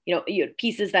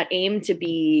pieces that aim to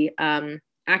be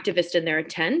activist in their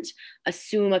intent,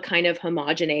 assume a kind of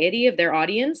homogeneity of their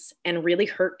audience and really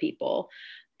hurt people.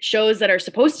 Shows that are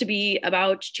supposed to be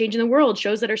about changing the world,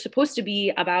 shows that are supposed to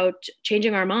be about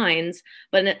changing our minds,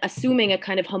 but assuming a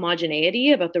kind of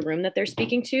homogeneity about the room that they're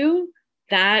speaking to,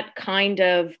 that kind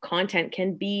of content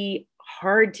can be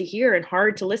hard to hear and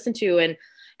hard to listen to,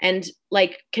 and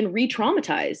like can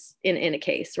re-traumatize in a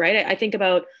case, right? I think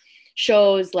about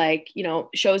shows like,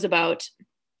 shows about,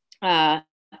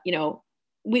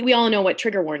 we all know what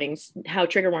how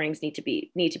trigger warnings need to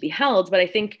be held. But I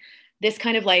think this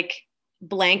kind of like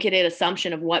blanketed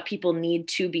assumption of what people need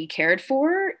to be cared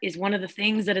for is one of the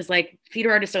things that is like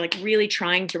theater artists are like really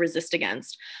trying to resist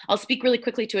against. I'll speak really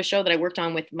quickly to a show that I worked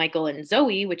on with Michael and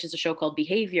Zoe, which is a show called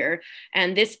Behavior.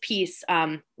 And this piece,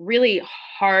 really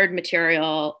hard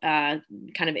material, kind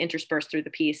of interspersed through the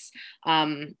piece.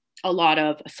 A lot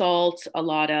of assault, a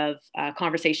lot of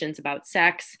conversations about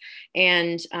sex.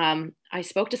 And I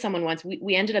spoke to someone once,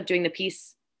 we ended up doing the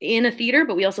piece in a theater,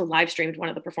 but we also live streamed one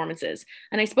of the performances.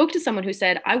 And I spoke to someone who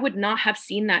said, I would not have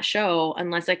seen that show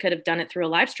unless I could have done it through a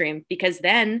live stream, because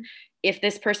then if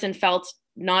this person felt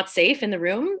not safe in the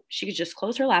room, she could just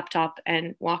close her laptop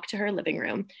and walk to her living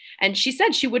room. And she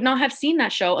said she would not have seen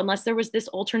that show unless there was this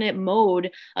alternate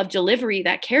mode of delivery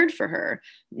that cared for her.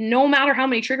 No matter how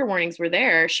many trigger warnings were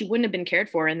there, she wouldn't have been cared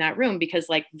for in that room, because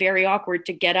like very awkward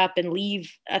to get up and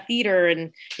leave a theater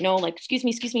and, like, excuse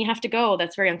me, have to go.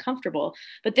 That's very uncomfortable.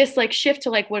 But this like shift to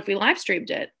like, what if we live streamed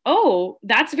it? Oh,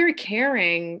 that's a very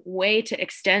caring way to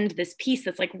extend this piece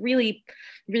that's like really,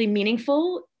 really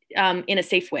meaningful in a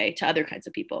safe way to other kinds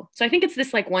of people. So I think it's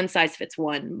this like one size fits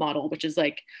one model, which is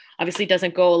like obviously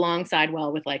doesn't go alongside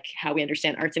well with like how we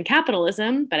understand arts and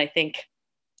capitalism, but I think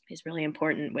is really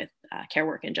important with care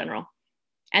work in general.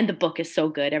 And the book is so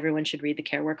good. Everyone should read the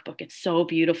Care Work book. It's so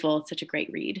beautiful. It's such a great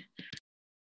read.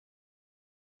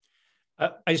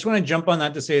 I just want to jump on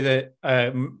that to say that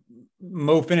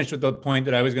Mo finished with the point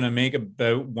that I was going to make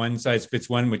about one size fits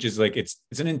one, which is like it's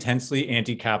an intensely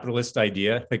anti-capitalist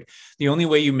idea. Like the only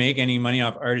way you make any money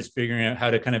off art is figuring out how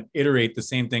to kind of iterate the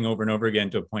same thing over and over again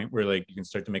to a point where like you can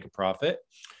start to make a profit.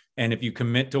 And if you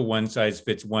commit to one size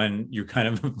fits one, you're kind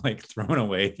of like throwing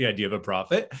away the idea of a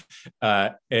profit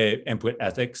and put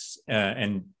ethics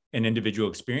and an individual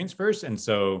experience first. And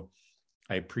so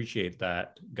I appreciate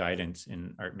that guidance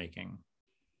in art making.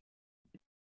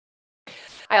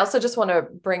 I also just want to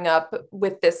bring up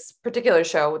with this particular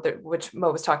show, which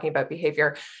Mo was talking about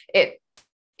behavior, it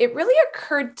really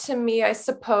occurred to me, I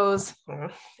suppose,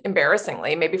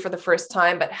 embarrassingly, maybe for the first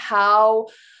time, but how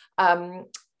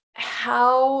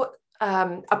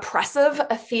oppressive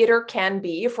a theater can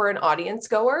be for an audience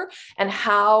goer, and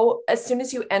how as soon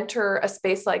as you enter a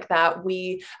space like that,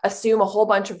 we assume a whole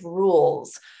bunch of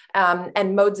rules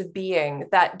and modes of being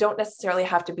that don't necessarily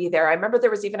have to be there. I remember there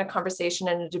was even a conversation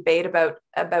and a debate about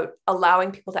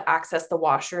allowing people to access the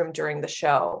washroom during the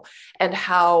show, and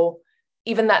how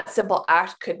even that simple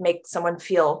act could make someone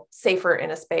feel safer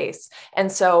in a space. And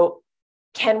so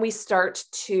can we start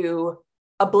to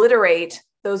obliterate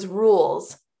those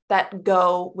rules that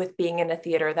go with being in a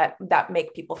theater that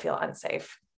make people feel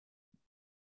unsafe?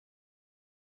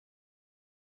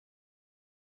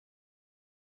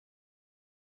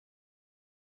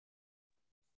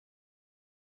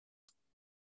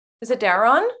 Is it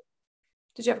Daron?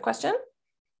 Did you have a question?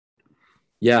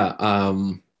 Yeah,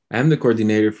 I'm the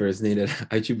coordinator for SNID.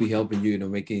 I should be helping you,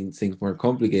 making things more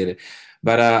complicated.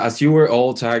 But as you were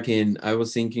all talking, I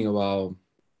was thinking about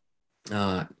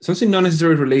something not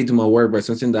necessarily related to my work, but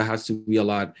something that has to be a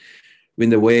lot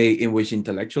in the way in which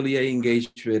intellectually I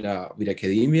engage with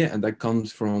academia, and that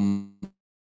comes from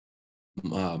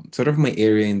sort of my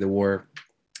area in the work.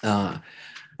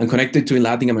 I'm connected to in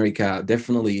Latin America,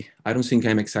 definitely. I don't think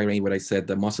I'm exaggerating when I said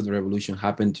that most of the revolution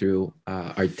happened through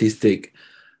artistic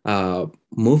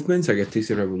movements, like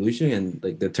artistic revolution, and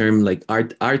like the term like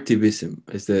artivism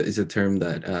is a term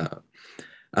that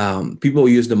people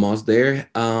use the most there,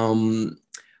 and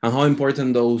how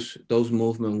important those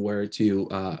movements were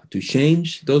to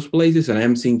change those places. And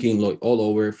I'm thinking like all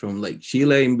over from like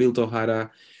Chile in Milton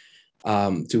Jara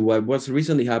to what's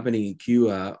recently happening in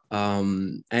Cuba,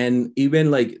 and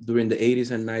even like during the 80s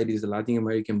and 90s, the Latin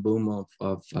American boom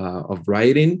of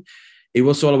writing, it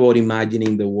was all about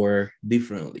imagining the world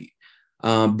differently.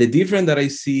 The difference that I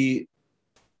see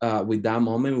with that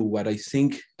moment, with what I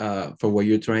think for what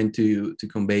you're trying to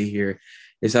convey here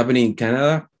is happening in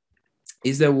Canada,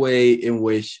 is the way in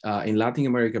which in Latin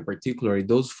America particularly,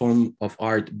 those forms of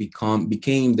art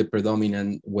became the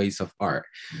predominant ways of art.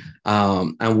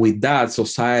 And with that,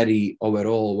 society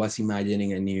overall was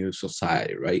imagining a new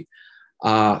society, right?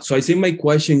 So I think my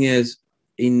question is,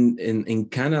 in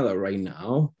Canada right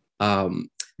now,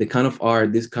 the kind of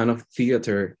art, this kind of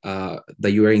theater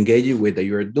that you are engaging with, that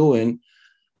you are doing,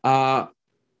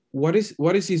 what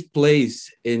is its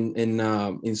place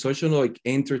in social like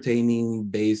entertaining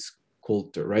based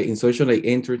culture, right? In social like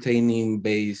entertaining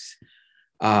based,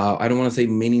 I don't want to say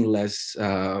meaningless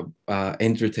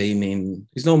entertaining.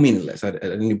 It's not meaningless at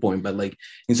any point, but like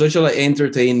in social like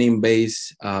entertaining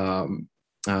based culture,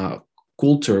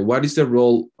 what is the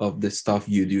role of the stuff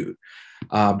you do?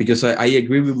 Because I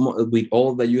agree with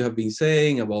all that you have been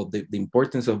saying about the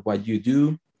importance of what you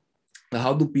do.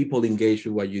 How do people engage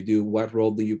with what you do? What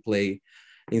role do you play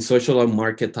in social and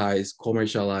marketized,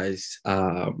 commercialized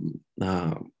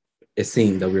a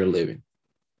scene that we're living?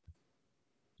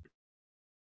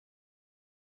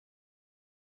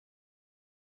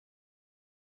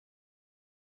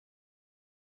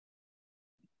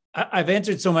 I've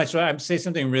answered so much, so I'd say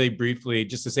something really briefly,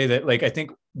 just to say that, like, I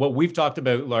think what we've talked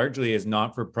about largely is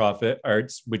not-for-profit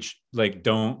arts, which like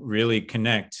don't really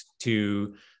connect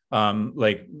to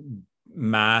like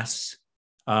mass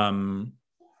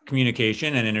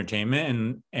communication and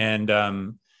entertainment, and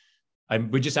I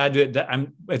would just add to it that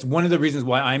it's one of the reasons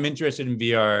why I'm interested in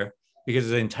VR, because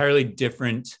it's an entirely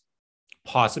different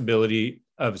possibility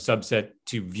of subset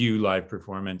to view live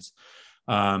performance.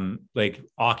 Like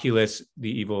Oculus, the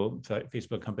evil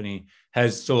Facebook company,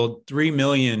 has sold 3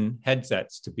 million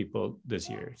headsets to people this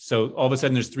year. So all of a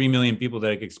sudden there's 3 million people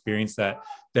that experience that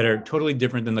are totally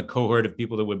different than the cohort of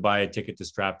people that would buy a ticket to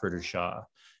Stratford or Shaw.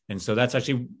 And so that's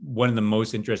actually one of the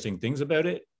most interesting things about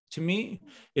it. to me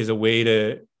is a way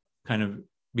to kind of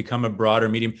become a broader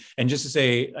medium. And just to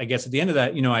say, I guess at the end of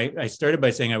that, I started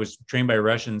by saying I was trained by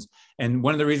Russians. And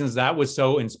one of the reasons that was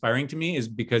so inspiring to me is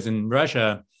because in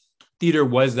Russia, theater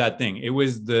was that thing. It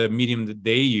was the medium that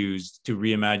they used to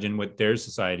reimagine what their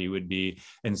society would be.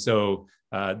 And so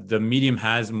the medium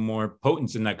has more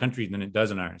potence in that country than it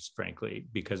does in ours, frankly,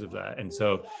 because of that. And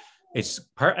so it's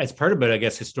part of it, I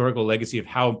guess, historical legacy of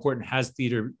how important has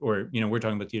theater, or, we're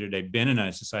talking about theater today, been in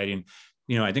a society. And,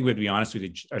 I think we have to be honest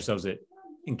with ourselves that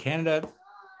in Canada,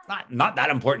 not that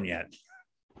important yet.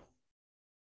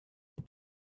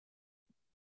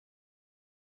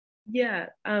 Yeah.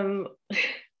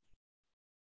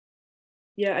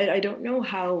 Yeah, I don't know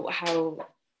how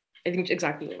I think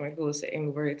exactly what Michael was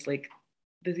saying, where it's like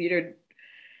the theater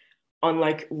on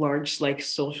like large like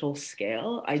social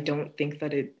scale, I don't think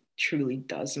that it truly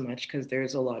does much, because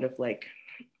there's a lot of like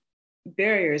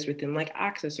barriers within like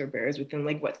access, or barriers within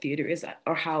like what theater is,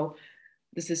 or how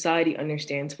the society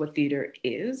understands what theater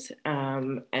is,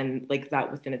 and like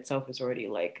that within itself is already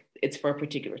like, it's for a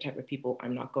particular type of people,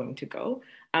 I'm not going to go.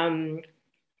 And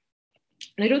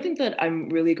I don't think that I'm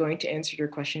really going to answer your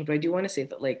question, but I do want to say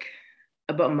that like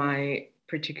about my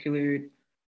particular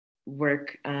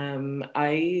work,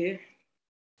 I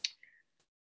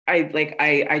try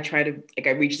to like,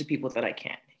 I reach the people that I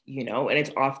can, and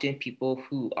it's often people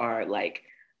who are like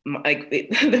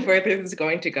the furthest it's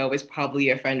going to go is probably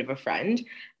a friend of a friend,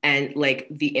 and like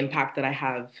the impact that I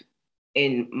have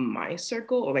in my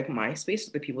circle, or like my space,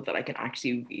 the people that I can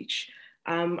actually reach,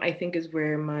 I think is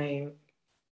where a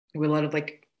lot of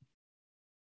like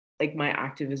my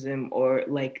activism, or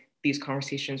like these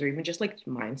conversations, or even just like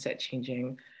mindset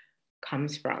changing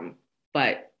comes from.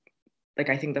 But like,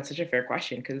 I think that's such a fair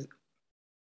question, because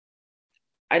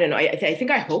I don't know,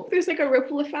 I hope there's like a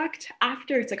ripple effect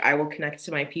after. It's like I will connect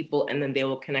to my people, and then they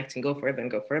will connect and go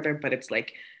further. But it's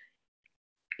like,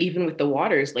 even with the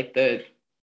waters, like the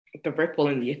ripple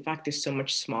and the effect is so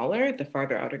much smaller the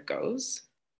farther out it goes.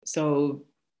 So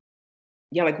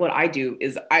yeah, like what I do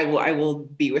is I will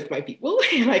be with my people,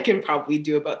 and I can probably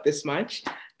do about this much.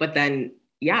 But then,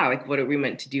 yeah, like what are we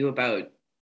meant to do about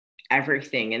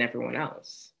everything and everyone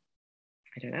else?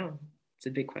 I don't know. It's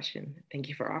a big question. Thank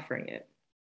you for offering it.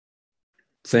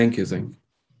 Thank you, Zane.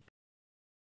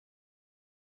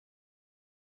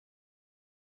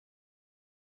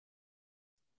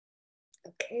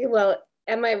 Okay, well,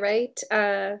 am I right,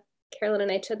 Carolyn and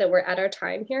Aicha, that we're at our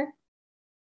time here?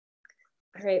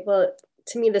 All right, well,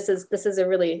 to me, this is a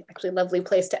really actually lovely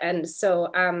place to end.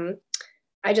 So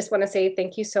I just want to say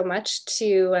thank you so much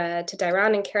to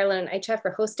Dairon and Carolyn and Aicha for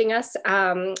hosting us,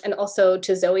 and also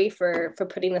to Zoe for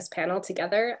putting this panel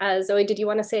together. Zoe, did you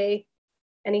want to say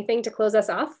anything to close us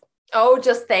off? Oh,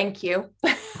 just thank you.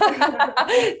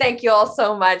 Thank you all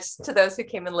so much, to those who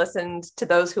came and listened, to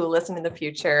those who will listen in the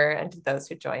future, and to those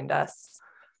who joined us.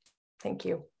 Thank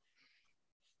you.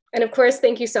 And of course,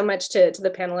 thank you so much to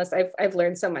the panelists. I've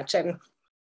learned so much, and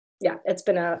yeah, it's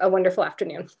been a wonderful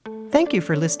afternoon. Thank you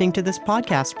for listening to this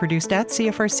podcast produced at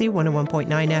CFRC 101.9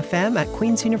 FM at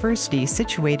Queen's University,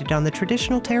 situated on the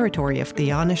traditional territory of the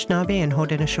Anishinaabe and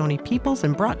Haudenosaunee peoples,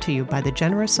 and brought to you by the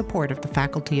generous support of the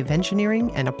Faculty of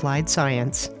Engineering and Applied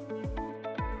Science.